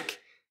 And like,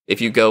 if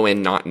you go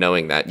in not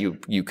knowing that,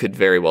 you could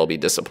very well be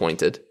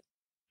disappointed.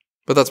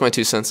 But that's my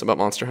 2 cents about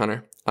Monster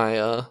Hunter.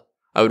 I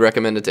would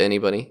recommend it to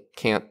anybody.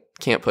 Can't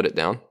put it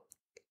down.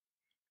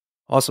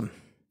 Awesome.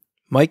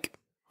 Mike?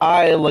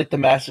 I, like the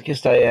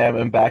masochist I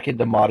am back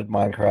into modded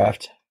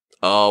Minecraft.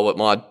 Oh, what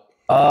mod?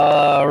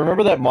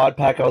 Remember that mod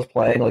pack I was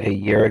playing like a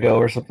year ago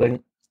or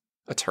something?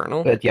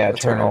 Eternal? But yeah,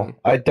 Eternal.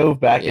 I dove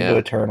back into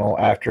Eternal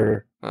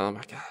after... Oh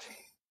my god.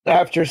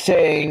 After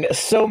saying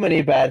so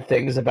many bad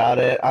things about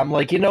it, I'm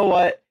like, you know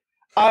what?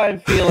 I'm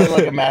feeling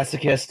like a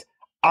masochist.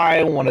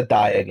 I want to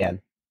die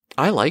again.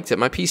 I liked it.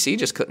 My PC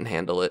just couldn't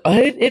handle it.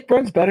 It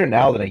runs better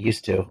now than it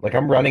used to. Like,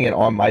 I'm running it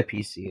on my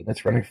PC, and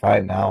it's running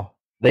fine now.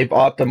 They've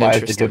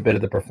optimized a good bit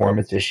of the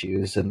performance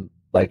issues in,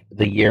 like,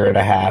 the year and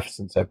a half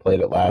since I played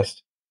it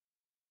last.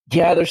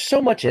 Yeah, there's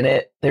so much in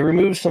it. They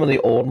removed some of the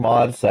old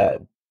mods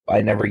that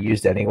I never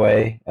used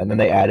anyway, and then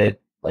they added,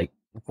 like,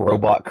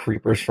 robot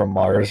creepers from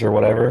Mars or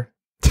whatever.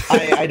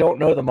 I don't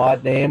know the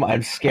mod name.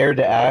 I'm scared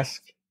to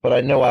ask, but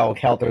I know I'll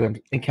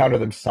encounter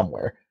them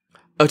somewhere.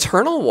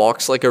 Eternal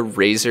walks like a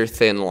razor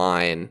thin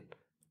line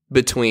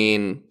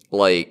between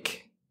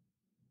like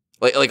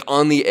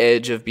on the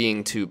edge of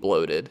being too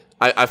bloated.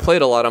 I've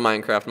played a lot of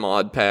Minecraft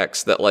mod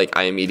packs that like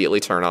I immediately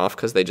turn off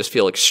because they just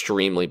feel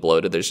extremely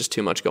bloated. There's just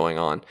too much going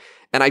on.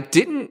 And I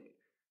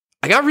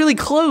got really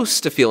close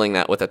to feeling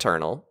that with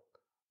Eternal,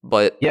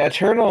 but yeah,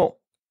 Eternal.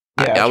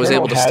 I was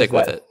able to stick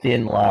with it.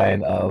 Thin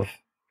line of,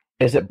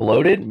 is it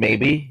bloated?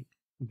 Maybe,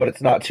 but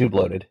it's not too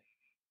bloated.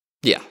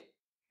 Yeah,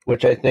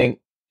 which I think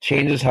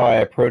changes how I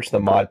approach the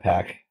mod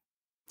pack.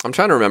 I'm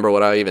trying to remember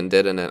what I even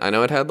did in it. I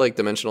know it had like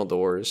dimensional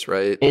doors,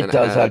 right? It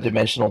does have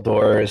dimensional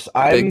doors.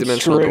 Big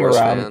dimensional doors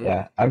fan.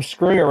 Yeah, I'm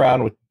screwing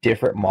around with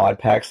different mod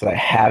packs that I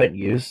haven't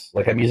used.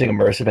 Like, I'm using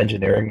immersive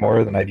engineering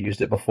more than I've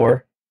used it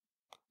before.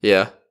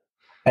 Yeah.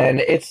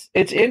 And it's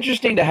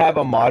interesting to have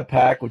a mod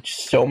pack with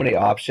so many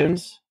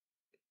options,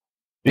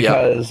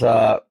 because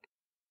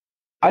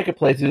I could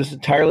play through this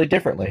entirely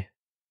differently.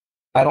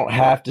 I don't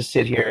have to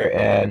sit here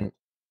and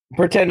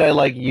pretend I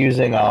like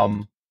using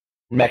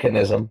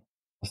Mechanism.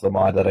 That's the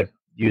mod that I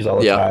use all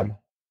the time,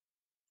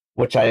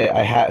 which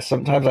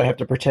sometimes I have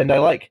to pretend I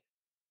like,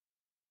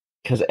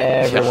 because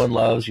everyone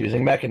loves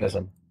using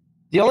Mechanism.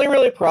 The only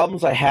really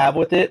problems I have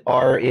with it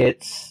are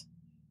it's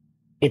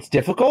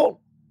difficult.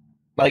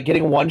 Like,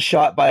 getting one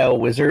shot by a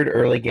wizard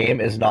early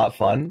game is not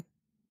fun.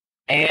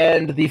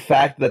 And the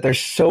fact that there's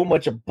so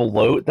much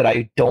bloat that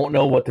I don't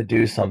know what to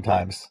do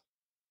sometimes.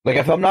 Like,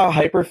 if I'm not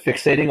hyper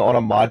fixating on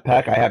a mod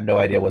pack, I have no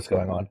idea what's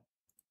going on.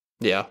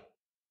 Yeah.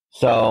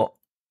 So,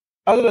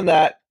 other than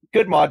that,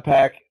 good mod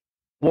pack.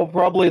 We'll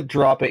probably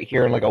drop it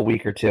here in like a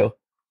week or two.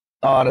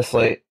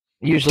 Honestly.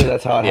 Usually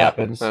that's how it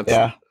happens. That's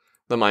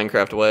the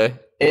Minecraft way.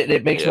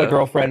 It makes my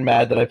girlfriend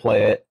mad that I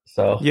play it.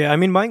 So yeah, I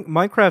mean,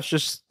 Minecraft's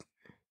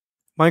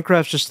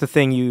just the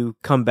thing you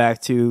come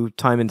back to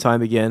time and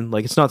time again.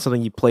 Like, it's not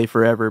something you play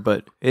forever,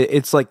 but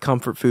it's like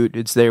comfort food.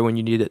 It's there when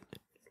you need it.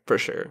 For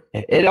sure.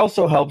 It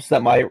also helps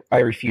that I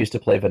refuse to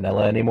play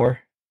vanilla anymore.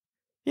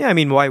 Yeah, I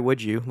mean, why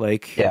would you? Why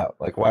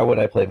would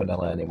I play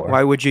vanilla anymore?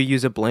 Why would you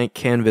use a blank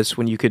canvas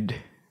when you could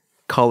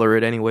color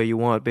it any way you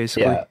want,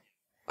 basically? Yeah.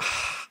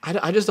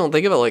 I just don't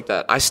think of it like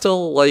that.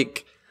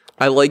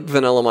 I like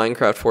vanilla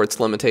Minecraft for its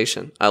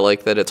limitation. I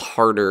like that it's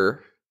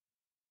harder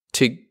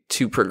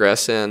to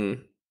progress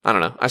in. I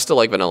don't know. I still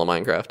like vanilla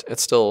Minecraft.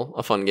 It's still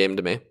a fun game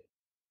to me.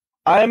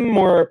 I'm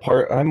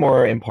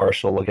more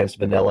impartial against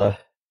vanilla,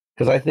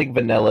 because I think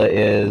vanilla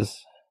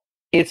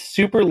it's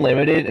super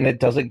limited and it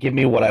doesn't give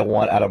me what I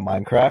want out of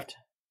Minecraft.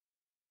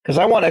 Because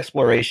I want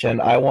exploration,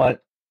 I want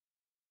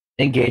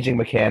engaging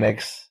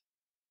mechanics,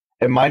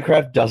 and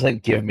Minecraft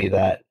doesn't give me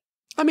that.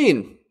 I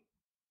mean,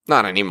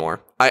 not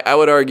anymore. I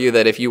would argue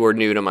that if you were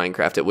new to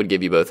Minecraft, it would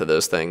give you both of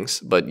those things,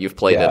 but you've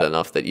played it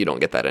enough that you don't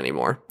get that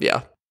anymore.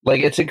 Yeah.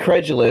 Like, it's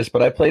incredulous,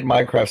 but I played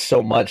Minecraft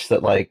so much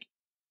that, like,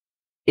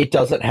 it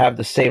doesn't have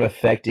the same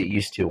effect it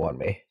used to on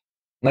me.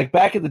 Like,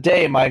 back in the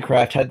day,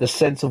 Minecraft had the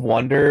sense of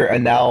wonder,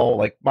 and now,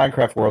 like,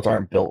 Minecraft worlds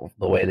aren't built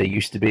the way they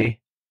used to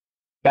be.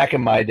 Back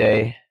in my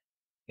day,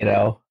 you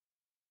know?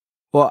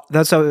 Well,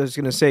 that's what I was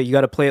going to say. You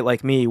got to play it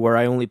like me, where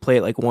I only play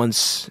it like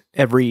once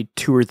every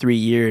 2 or 3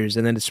 years,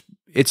 and then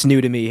it's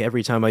new to me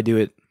every time I do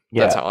it.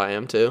 Yeah. That's how I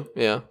am too,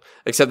 yeah.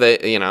 Except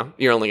that,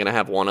 you're only going to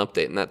have one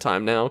update in that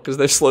time now, because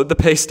they've slowed the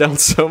pace down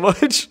so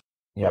much.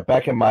 Yeah,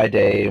 back in my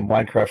day,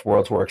 Minecraft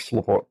worlds were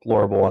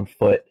explorable on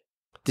foot.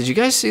 Did you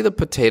guys see the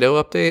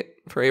potato update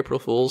for April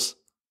Fools?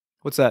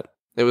 What's that?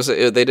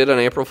 They did an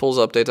April Fools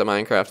update to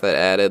Minecraft that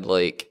added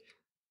like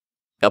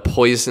a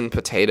poison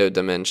potato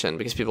dimension,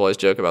 because people always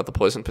joke about the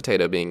poison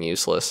potato being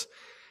useless.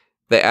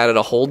 They added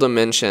a whole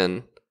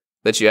dimension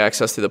that you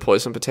access through the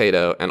poison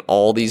potato and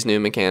all these new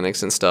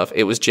mechanics and stuff.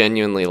 It was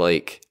genuinely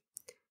like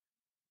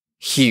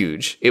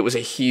huge. It was a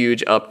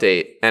huge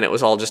update, and it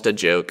was all just a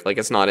joke. Like,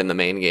 it's not in the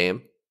main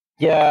game.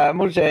 Yeah,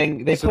 I'm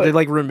saying they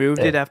like removed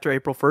it after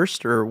April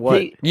 1st, or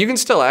what? You can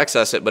still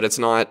access it, but it's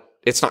not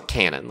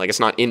canon. Like,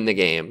 it's not in the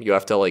game. You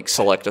have to like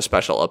select a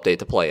special update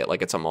to play it,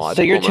 like it's a mod.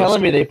 So you're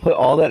telling me they put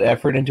all that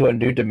effort into a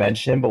new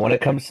dimension, but when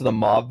it comes to the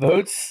mob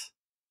votes,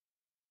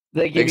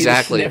 they give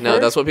exactly. You the no,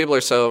 that's what people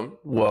are so.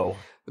 Whoa.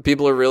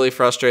 People are really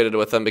frustrated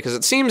with them, because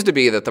it seems to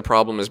be that the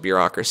problem is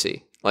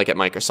bureaucracy. Like at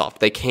Microsoft,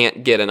 they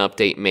can't get an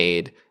update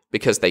made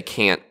because they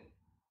can't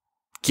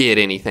get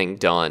anything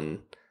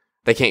done.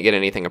 They can't get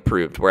anything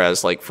approved.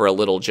 Whereas, like, for a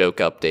little joke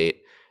update,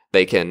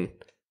 they can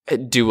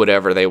do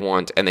whatever they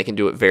want, and they can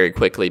do it very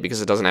quickly,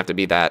 because it doesn't have to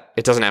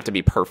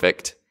be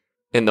perfect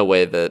in the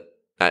way that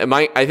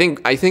I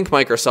think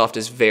Microsoft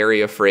is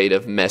very afraid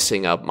of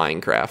messing up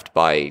Minecraft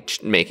by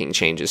making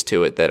changes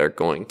to it that are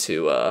going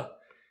to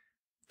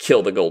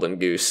kill the golden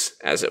goose,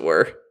 as it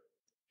were.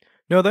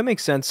 No, that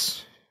makes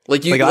sense.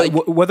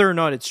 Whether or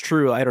not it's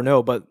true, I don't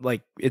know, but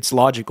like it's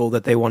logical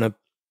that they want to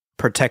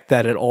protect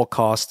that at all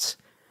costs.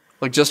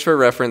 Like, just for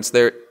reference,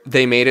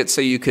 they made it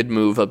so you could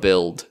move a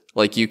build.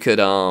 Like you could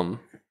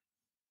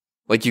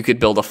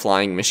build a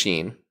flying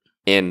machine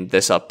in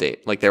this update.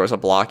 Like there was a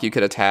block you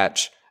could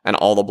attach, and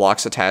all the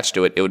blocks attached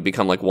to it, it would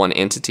become like one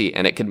entity,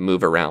 and it could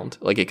move around.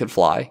 Like it could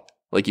fly.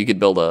 Like you could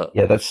build a...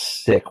 Yeah, that's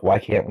sick. Why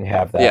can't we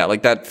have that? Yeah,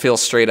 like that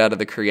feels straight out of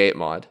the Create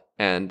mod.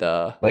 And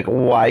like,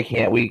 why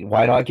can't we?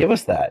 Why not give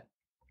us that?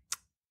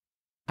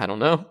 I don't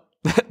know,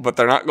 but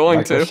they're not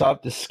going to.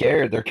 Microsoft is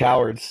scared. They're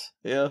cowards.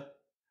 Yeah.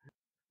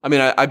 I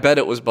mean, I bet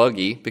it was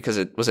buggy because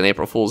it was an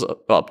April Fool's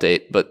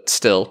update, but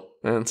still,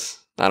 I don't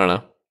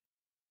know.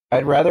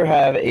 I'd rather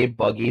have a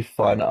buggy,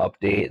 fun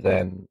update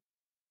than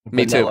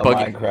Me too.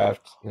 Minecraft,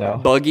 you know?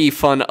 Buggy,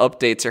 fun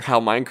updates are how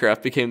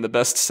Minecraft became the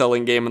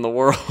best-selling game in the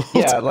world.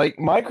 Yeah, like,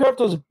 Minecraft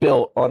was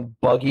built on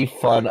buggy,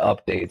 fun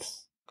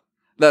updates.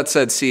 That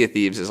said, Sea of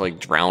Thieves is, like,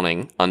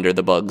 drowning under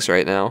the bugs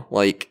right now.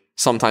 Like,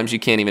 sometimes you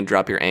can't even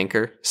drop your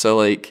anchor. So,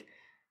 like,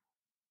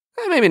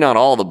 maybe not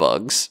all the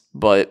bugs,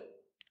 but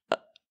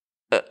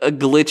a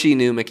glitchy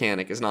new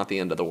mechanic is not the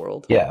end of the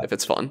world. Yeah. If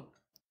it's fun.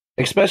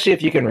 Especially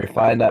if you can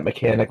refine that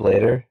mechanic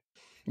later.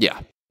 Yeah.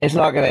 It's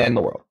not going to end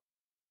the world.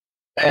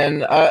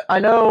 And I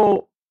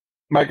know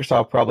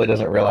Microsoft probably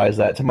doesn't realize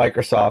that. To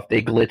Microsoft,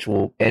 a glitch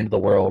will end the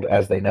world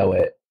as they know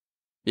it.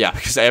 Yeah,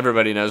 because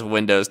everybody knows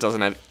Windows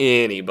doesn't have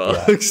any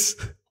bugs.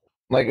 Yeah.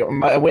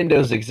 Like,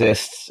 Windows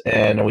exists,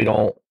 and we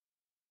don't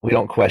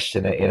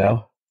question it, you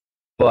know?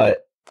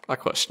 But I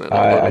question it.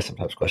 I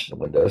sometimes question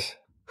Windows.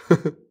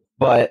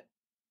 But,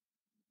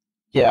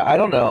 yeah, I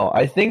don't know.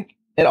 I think,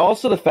 and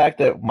also the fact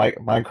that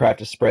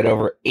Minecraft is spread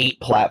over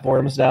 8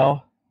 platforms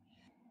now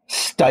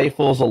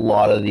stifles a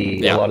lot of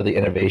the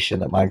innovation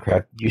that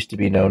Minecraft used to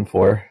be known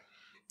for.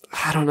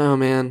 I don't know,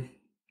 man.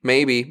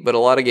 Maybe, but a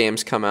lot of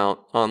games come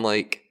out on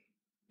like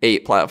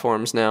 8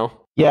 platforms now.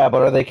 Yeah,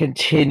 but are they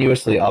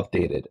continuously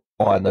updated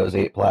on those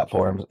 8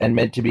 platforms and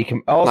meant to be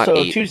also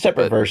 8, 2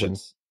 separate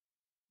versions?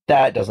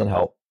 That doesn't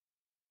help.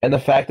 And the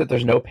fact that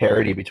there's no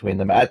parity between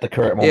them at the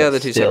current moment. Yeah, the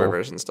 2 separate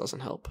versions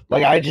doesn't help.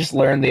 Like, I just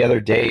learned the other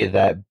day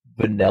that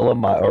Vanilla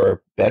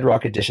or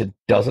Bedrock Edition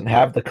doesn't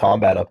have the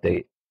combat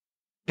update.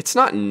 It's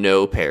not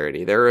no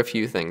parity. There are a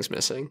few things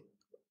missing.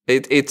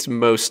 It's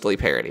mostly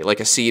parity. Like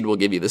a seed will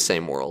give you the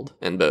same world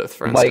in both,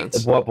 for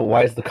instance. But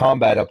why is the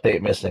combat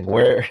update missing?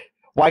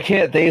 Why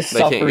can't they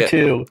suffer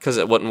too? Because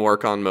it wouldn't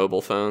work on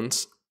mobile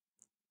phones.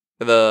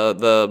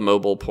 The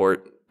mobile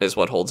port is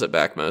what holds it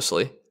back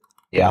mostly.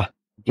 Yeah.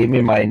 Give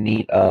me my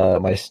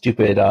my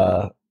stupid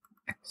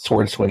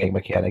sword swinging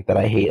mechanic that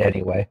I hate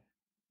anyway.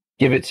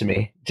 Give it to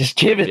me. Just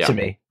give it to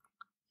me.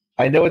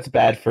 I know it's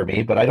bad for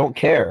me, but I don't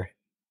care.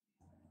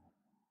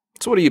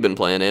 So what have you been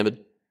playing, Ahmed?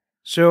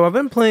 So I've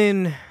been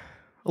playing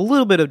a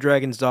little bit of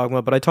Dragon's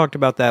Dogma, but I talked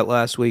about that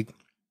last week.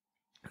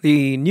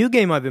 The new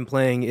game I've been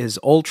playing is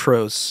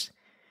Ultros.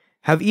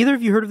 Have either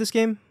of you heard of this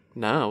game?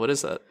 No, what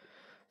is that?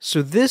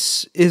 So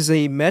this is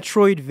a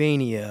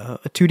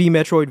Metroidvania, a 2D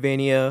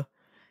Metroidvania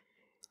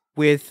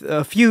with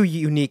a few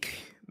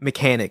unique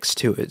mechanics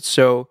to it.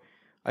 So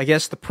I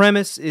guess the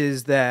premise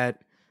is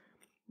that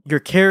your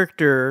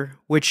character,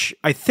 which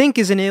I think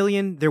is an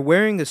alien, they're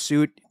wearing a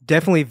suit,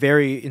 definitely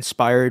very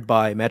inspired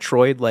by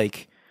Metroid.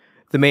 Like,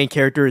 the main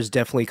character is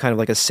definitely kind of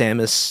like a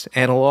Samus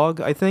analog,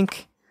 I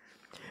think.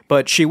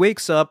 But she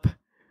wakes up,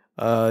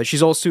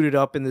 she's all suited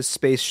up in this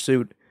space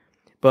suit,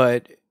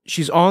 but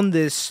she's on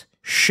this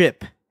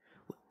ship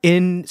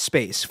in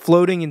space,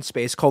 floating in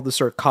space, called the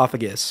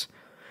Sarcophagus.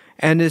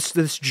 And it's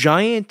this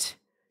giant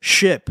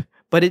ship,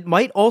 but it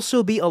might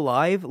also be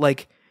alive.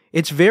 Like,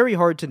 it's very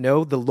hard to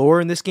know. The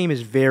lore in this game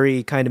is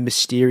very kind of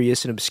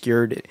mysterious and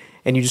obscured,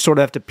 and you just sort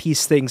of have to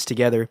piece things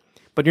together.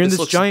 But you're in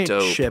this giant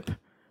ship.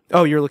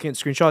 Oh, you're looking at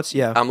screenshots?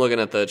 Yeah. I'm looking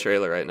at the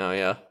trailer right now,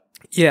 yeah.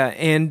 Yeah,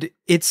 and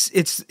it's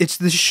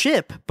the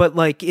ship, but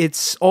like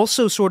it's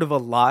also sort of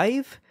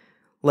alive.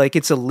 Like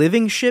it's a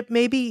living ship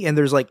maybe, and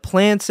there's like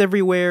plants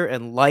everywhere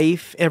and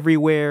life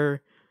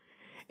everywhere.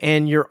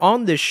 And you're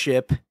on this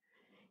ship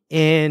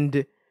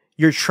and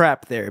you're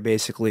trapped there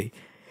basically.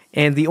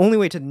 And the only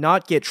way to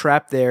not get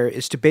trapped there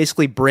is to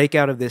basically break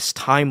out of this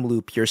time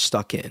loop you're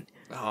stuck in.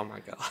 Oh my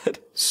god.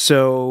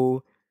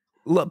 So,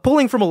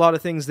 pulling from a lot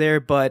of things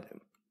there, but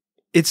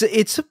it's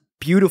a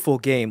beautiful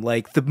game.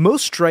 Like, the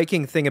most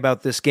striking thing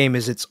about this game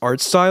is its art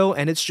style,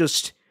 and it's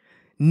just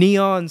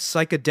neon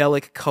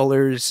psychedelic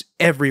colors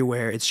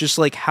everywhere. It's just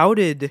like,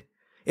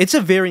 it's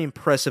a very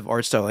impressive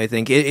art style, I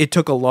think. It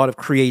took a lot of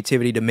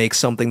creativity to make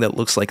something that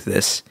looks like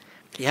this.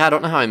 Yeah, I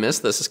don't know how I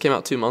missed this. This came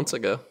out 2 months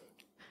ago.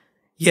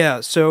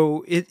 Yeah,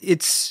 so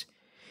it's...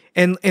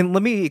 And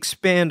let me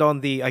expand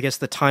on the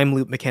time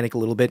loop mechanic a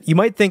little bit. You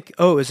might think,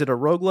 oh, is it a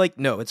roguelike?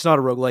 No, it's not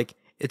a roguelike.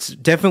 It's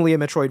definitely a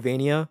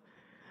Metroidvania.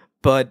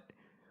 But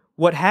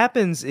what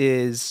happens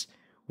is,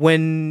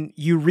 when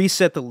you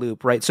reset the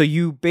loop, right? So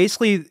you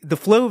basically, the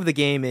flow of the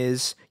game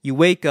is you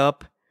wake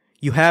up,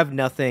 you have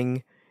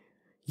nothing,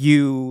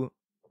 you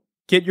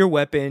get your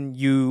weapon,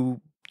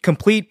 you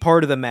complete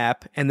part of the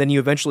map, and then you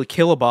eventually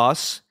kill a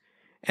boss,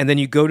 and then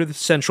you go to the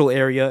central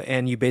area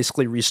and you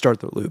basically restart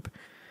the loop.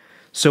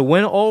 So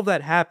when all of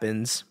that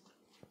happens,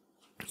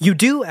 you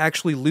do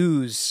actually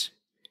lose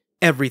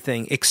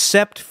everything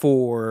except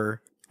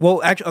for...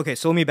 Well, actually, okay,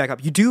 so let me back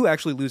up. You do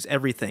actually lose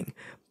everything,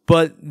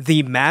 but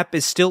the map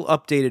is still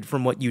updated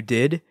from what you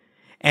did,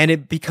 and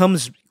it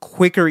becomes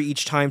quicker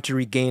each time to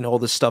regain all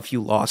the stuff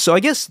you lost. So I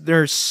guess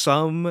there's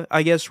some,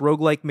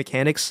 roguelike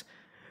mechanics,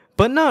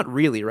 but not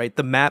really, right?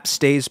 The map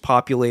stays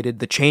populated,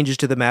 the changes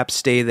to the map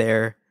stay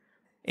there.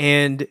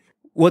 And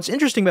what's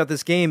interesting about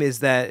this game is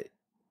that,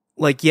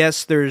 like,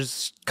 yes,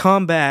 there's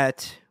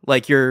combat,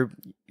 like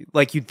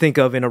you'd think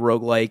of in a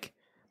roguelike,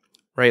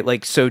 right?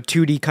 Like, so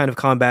 2D kind of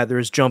combat,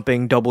 there's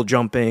jumping, double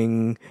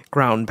jumping,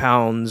 ground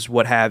pounds,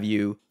 what have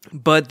you.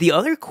 But the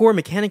other core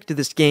mechanic to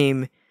this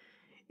game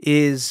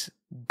is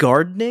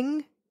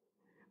gardening,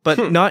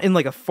 but not in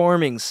like a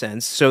farming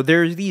sense. So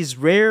there's these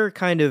rare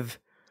kind of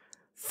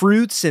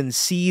fruits and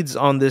seeds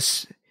on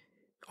this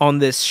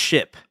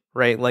ship,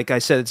 right? Like I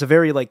said, it's a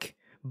very like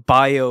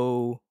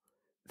bio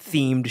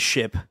themed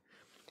ship.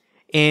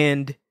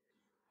 And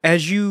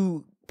as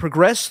you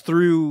progress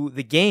through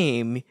the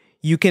game,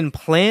 you can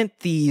plant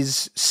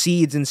these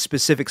seeds in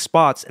specific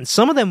spots, and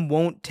some of them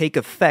won't take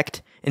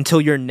effect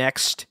until your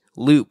next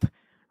loop,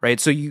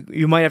 right? So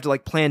you might have to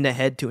like plan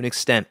ahead to an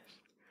extent.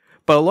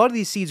 But a lot of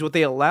these seeds, what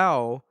they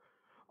allow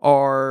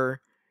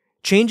are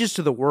changes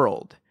to the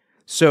world.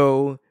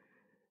 So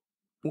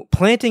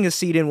planting a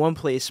seed in one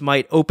place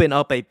might open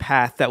up a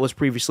path that was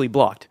previously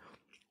blocked.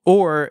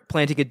 Or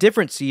planting a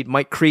different seed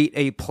might create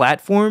a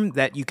platform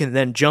that you can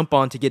then jump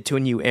on to get to a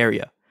new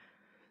area.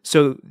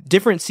 So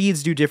different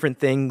seeds do different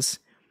things,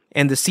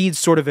 and the seeds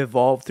sort of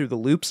evolve through the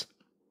loops.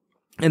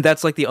 And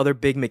that's like the other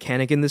big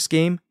mechanic in this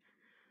game.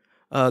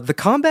 The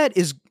combat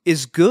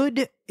is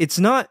good. It's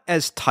not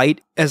as tight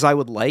as I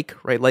would like,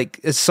 right? Like,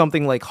 it's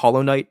something like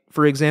Hollow Knight,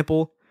 for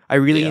example. I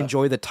really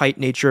enjoy the tight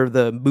nature of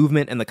the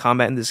movement and the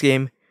combat in this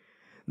game.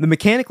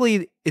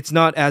 Mechanically, it's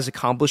not as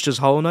accomplished as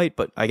Hollow Knight,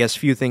 but I guess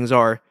few things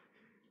are.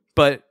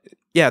 But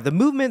yeah, the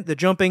movement, the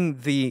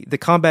jumping, the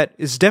combat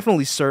is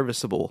definitely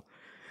serviceable.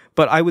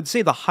 But I would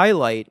say the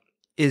highlight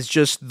is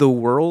just the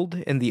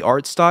world and the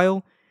art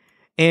style,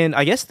 and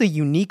I guess the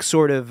unique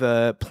sort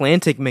of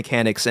planting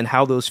mechanics and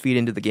how those feed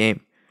into the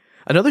game.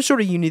 Another sort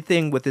of unique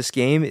thing with this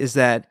game is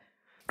that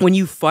when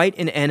you fight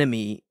an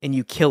enemy and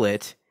you kill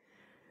it,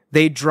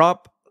 they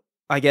drop,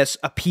 I guess,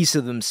 a piece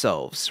of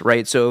themselves,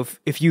 right? So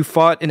if you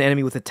fought an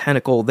enemy with a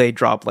tentacle, they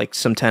drop like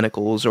some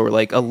tentacles or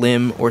like a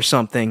limb or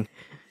something.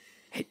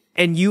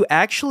 And you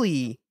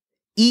actually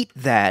eat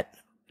that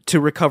to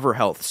recover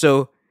health.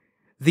 So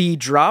the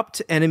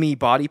dropped enemy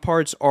body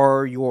parts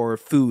are your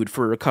food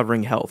for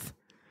recovering health.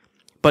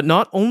 But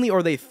not only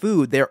are they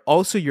food, they're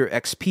also your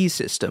XP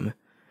system.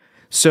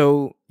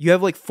 So you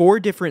have like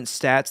 4 different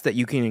stats that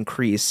you can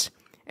increase.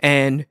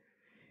 And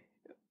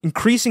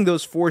increasing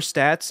those 4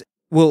 stats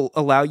will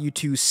allow you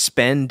to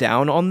spend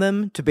down on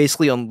them to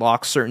basically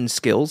unlock certain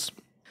skills.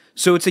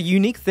 So it's a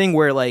unique thing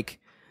where like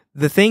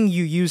the thing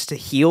you use to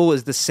heal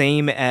is the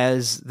same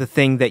as the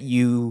thing that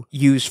you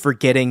use for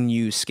getting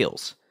new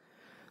skills.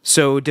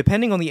 So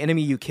depending on the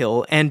enemy you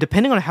kill, and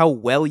depending on how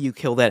well you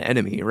kill that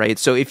enemy, right?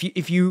 So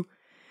if you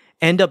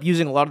end up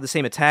using a lot of the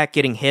same attack,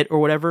 getting hit or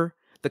whatever,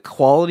 the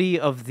quality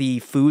of the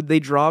food they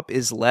drop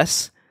is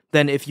less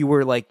than if you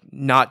were like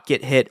not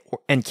get hit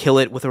and kill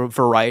it with a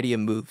variety of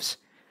moves.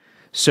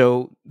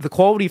 So the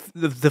quality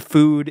of the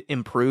food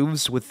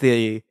improves with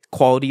the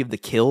quality of the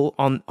kill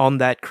on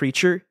that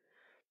creature.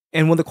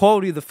 And when the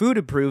quality of the food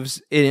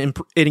improves, it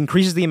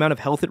increases the amount of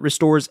health it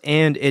restores,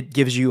 and it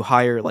gives you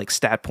higher like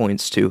stat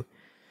points too.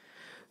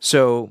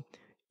 So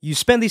you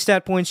spend these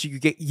stat points, you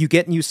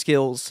get new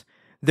skills.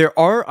 There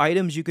are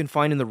items you can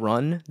find in the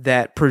run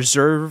that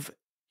preserve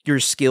your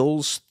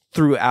skills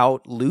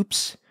throughout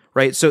loops,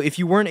 right? So if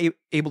you weren't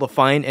able to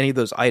find any of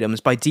those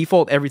items, by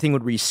default, everything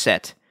would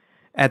reset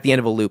at the end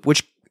of a loop,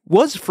 which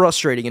was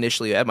frustrating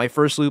initially. At my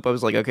first loop, I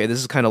was like, okay, this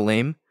is kind of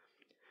lame.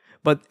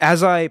 But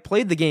as I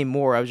played the game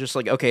more, I was just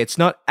like, okay, it's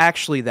not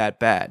actually that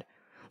bad.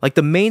 Like,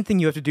 the main thing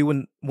you have to do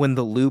when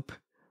the loop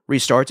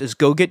restarts is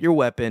go get your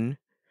weapon,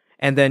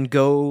 and then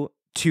go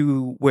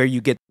to where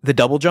you get the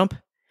double jump,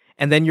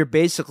 and then you're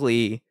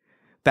basically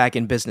back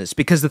in business.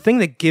 Because the thing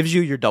that gives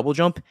you your double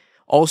jump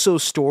also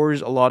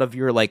stores a lot of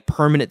your like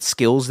permanent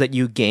skills that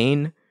you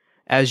gain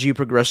as you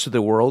progress through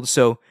the world.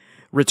 So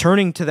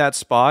returning to that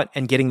spot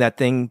and getting that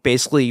thing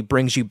basically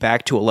brings you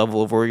back to a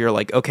level of where you're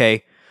like,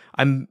 okay,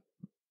 I'm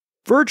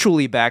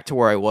virtually back to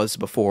where I was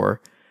before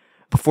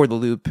the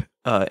loop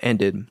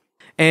ended.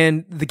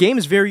 And the game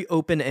is very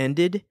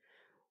open-ended,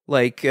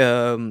 like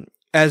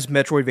as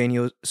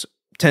Metroidvanias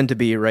tend to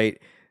be, right?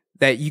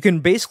 That you can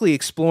basically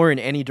explore in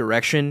any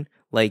direction,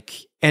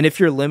 like, and if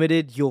you're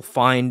limited, you'll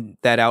find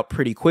that out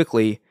pretty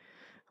quickly.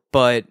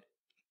 But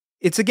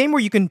it's a game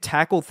where you can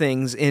tackle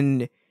things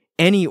in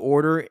any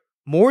order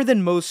more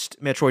than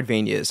most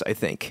Metroidvanias, I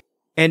think.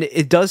 And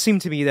it does seem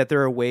to me that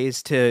there are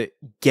ways to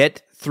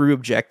get through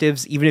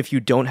objectives, even if you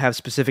don't have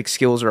specific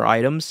skills or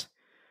items,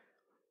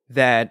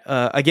 that,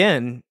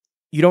 again,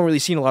 you don't really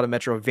see in a lot of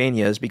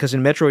Metroidvanias, because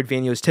in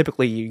Metroidvanias,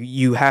 typically,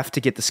 you have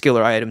to get the skill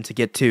or item to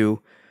get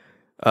to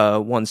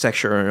one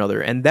section or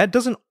another, and that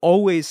doesn't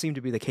always seem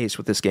to be the case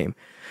with this game.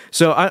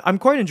 So I'm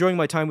quite enjoying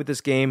my time with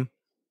this game.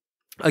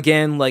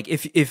 Again, like,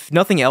 if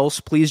nothing else,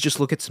 please just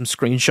look at some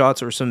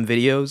screenshots or some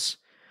videos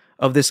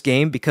of this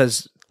game,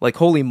 because, like,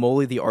 holy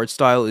moly, the art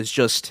style is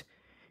just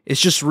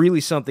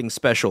really something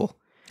special.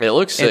 It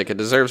looks sick. It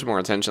deserves more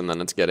attention than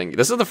it's getting.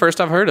 This is the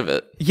first I've heard of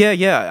it.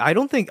 Yeah.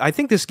 I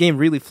think this game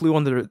really flew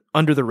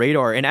under the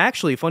radar. And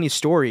actually, funny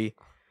story,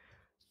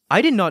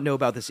 I did not know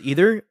about this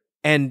either.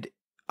 And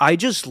I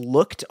just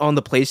looked on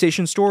the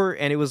PlayStation Store,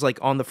 and it was like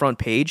on the front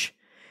page.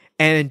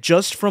 And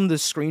just from the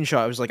screenshot,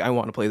 I was like, I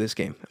want to play this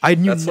game. I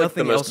knew That's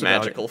nothing like the else most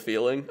magical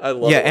feeling. I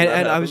love it. Yeah, when that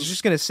and I happens. was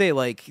just gonna say,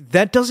 like,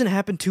 that doesn't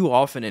happen too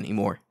often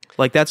anymore.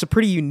 Like, that's a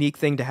pretty unique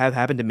thing to have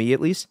happen to me,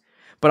 at least.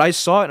 But I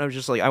saw it, and I was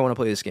just like, I want to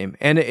play this game.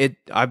 And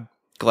I'm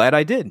glad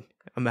I did.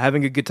 I'm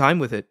having a good time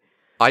with it.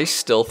 I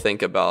still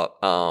think about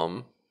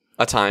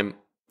a time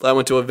I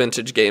went to a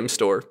vintage game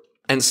store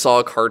and saw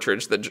a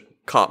cartridge that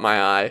caught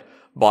my eye,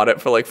 bought it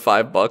for like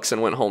 $5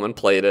 and went home and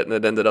played it, and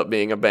it ended up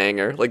being a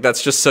banger. Like,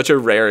 that's just such a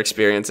rare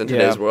experience in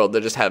today's world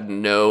to just have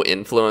no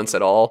influence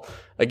at all.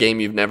 A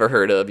game you've never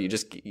heard of, you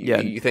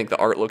think the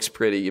art looks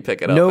pretty, you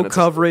pick it up. No and it's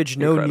coverage,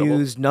 no incredible.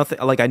 news, nothing.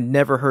 Like, I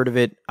never heard of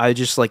it. I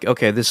just like,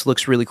 okay, this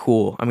looks really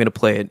cool. I'm gonna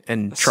play it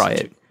and try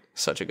it.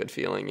 Such a good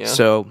feeling, yeah.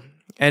 So,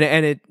 and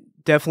it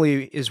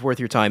definitely is worth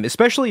your time,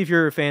 especially if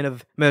you're a fan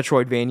of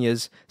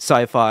Metroidvanias,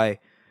 sci-fi,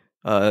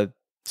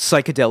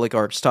 psychedelic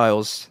art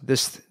styles.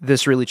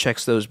 This really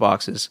checks those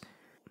boxes.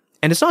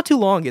 And it's not too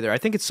long either. I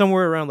think it's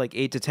somewhere around like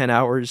 8 to 10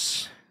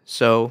 hours.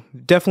 So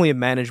definitely a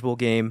manageable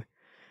game.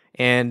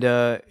 And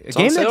a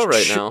game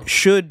that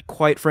should,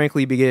 quite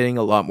frankly, be getting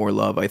a lot more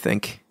love, I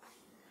think.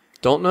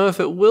 Don't know if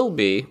it will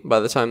be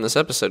by the time this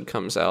episode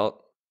comes out.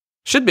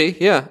 Should be,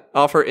 yeah.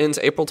 Offer ends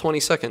April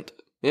 22nd.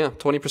 Yeah,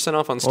 20%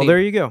 off on Steam. Well,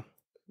 there you go.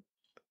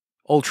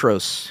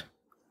 Ultros.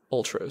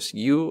 Ultros.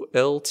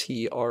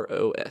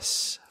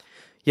 Ultros.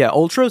 Yeah,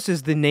 Ultros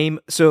is the name.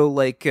 So,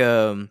 like,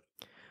 the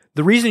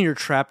reason you're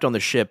trapped on the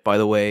ship, by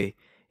the way,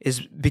 is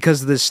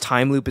because this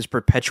time loop is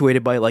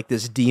perpetuated by, like,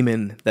 this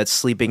demon that's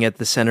sleeping at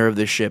the center of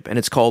the ship, and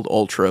it's called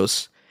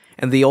Ultros.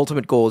 And the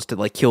ultimate goal is to,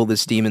 like, kill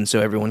this demon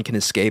so everyone can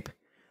escape.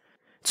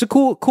 It's a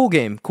cool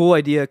game, cool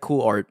idea,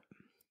 cool art.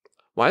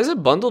 Why is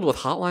it bundled with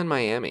Hotline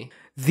Miami?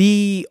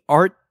 The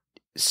art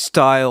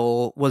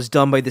style was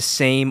done by the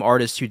same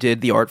artist who did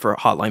the art for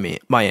Hotline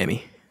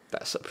Miami.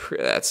 That's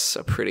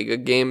a pretty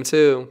good game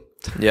too.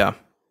 Yeah.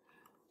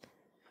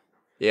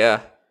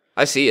 Yeah.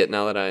 I see it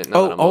now that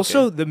I'm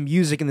also looking. The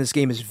music in this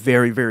game is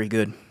very, very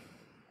good.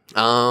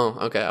 Oh,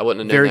 okay. I wouldn't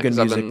have known Very that good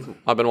 'cause music.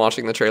 I've been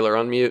watching the trailer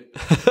on mute,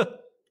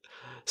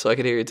 so I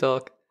could hear you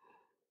talk.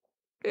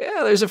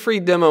 Yeah, there's a free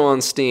demo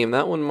on Steam.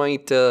 That one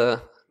might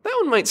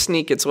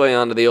sneak its way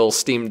onto the old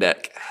Steam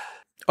Deck.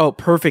 Oh,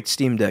 perfect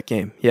Steam Deck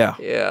game. Yeah.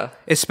 Yeah.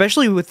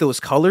 Especially with those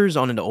colors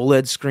on an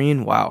OLED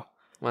screen. Wow.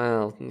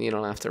 Well, you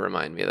don't have to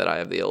remind me that I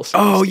have the old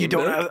Oh, Steam you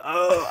don't Deck. have.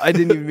 Oh, I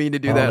didn't even mean to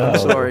do that. I'm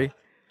sorry.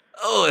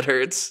 Oh, it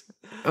hurts.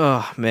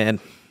 Oh, man.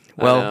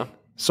 I Well, know.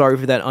 sorry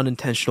for that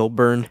unintentional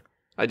burn.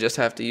 I just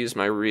have to use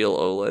my real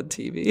OLED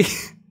TV.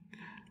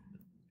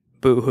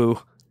 Boo-hoo.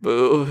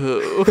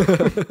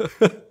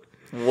 Boo-hoo.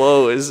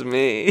 Woe is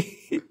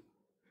me.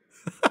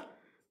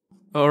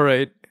 All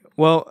right.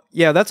 Well,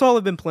 yeah, that's all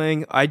I've been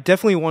playing. I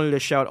definitely wanted to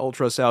shout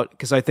Ultros out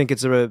because I think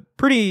it's a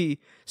pretty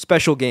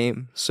special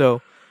game.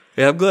 So,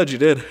 Yeah, I'm glad you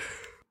did.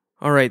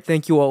 all right.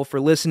 Thank you all for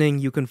listening.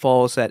 You can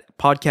follow us at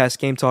Podcast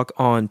Game Talk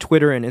on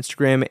Twitter and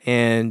Instagram,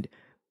 and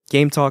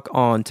Game Talk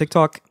on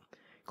TikTok.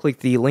 Click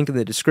the link in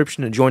the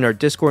description to join our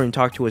Discord and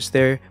talk to us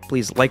there.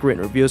 Please like, rate,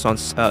 and review us on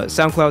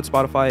SoundCloud,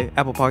 Spotify,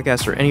 Apple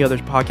Podcasts, or any other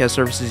podcast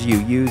services you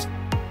use.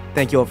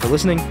 Thank you all for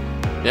listening.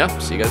 Yeah,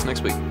 see you guys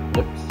next week.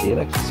 Yep. See you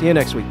next. See you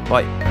next week.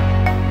 Bye.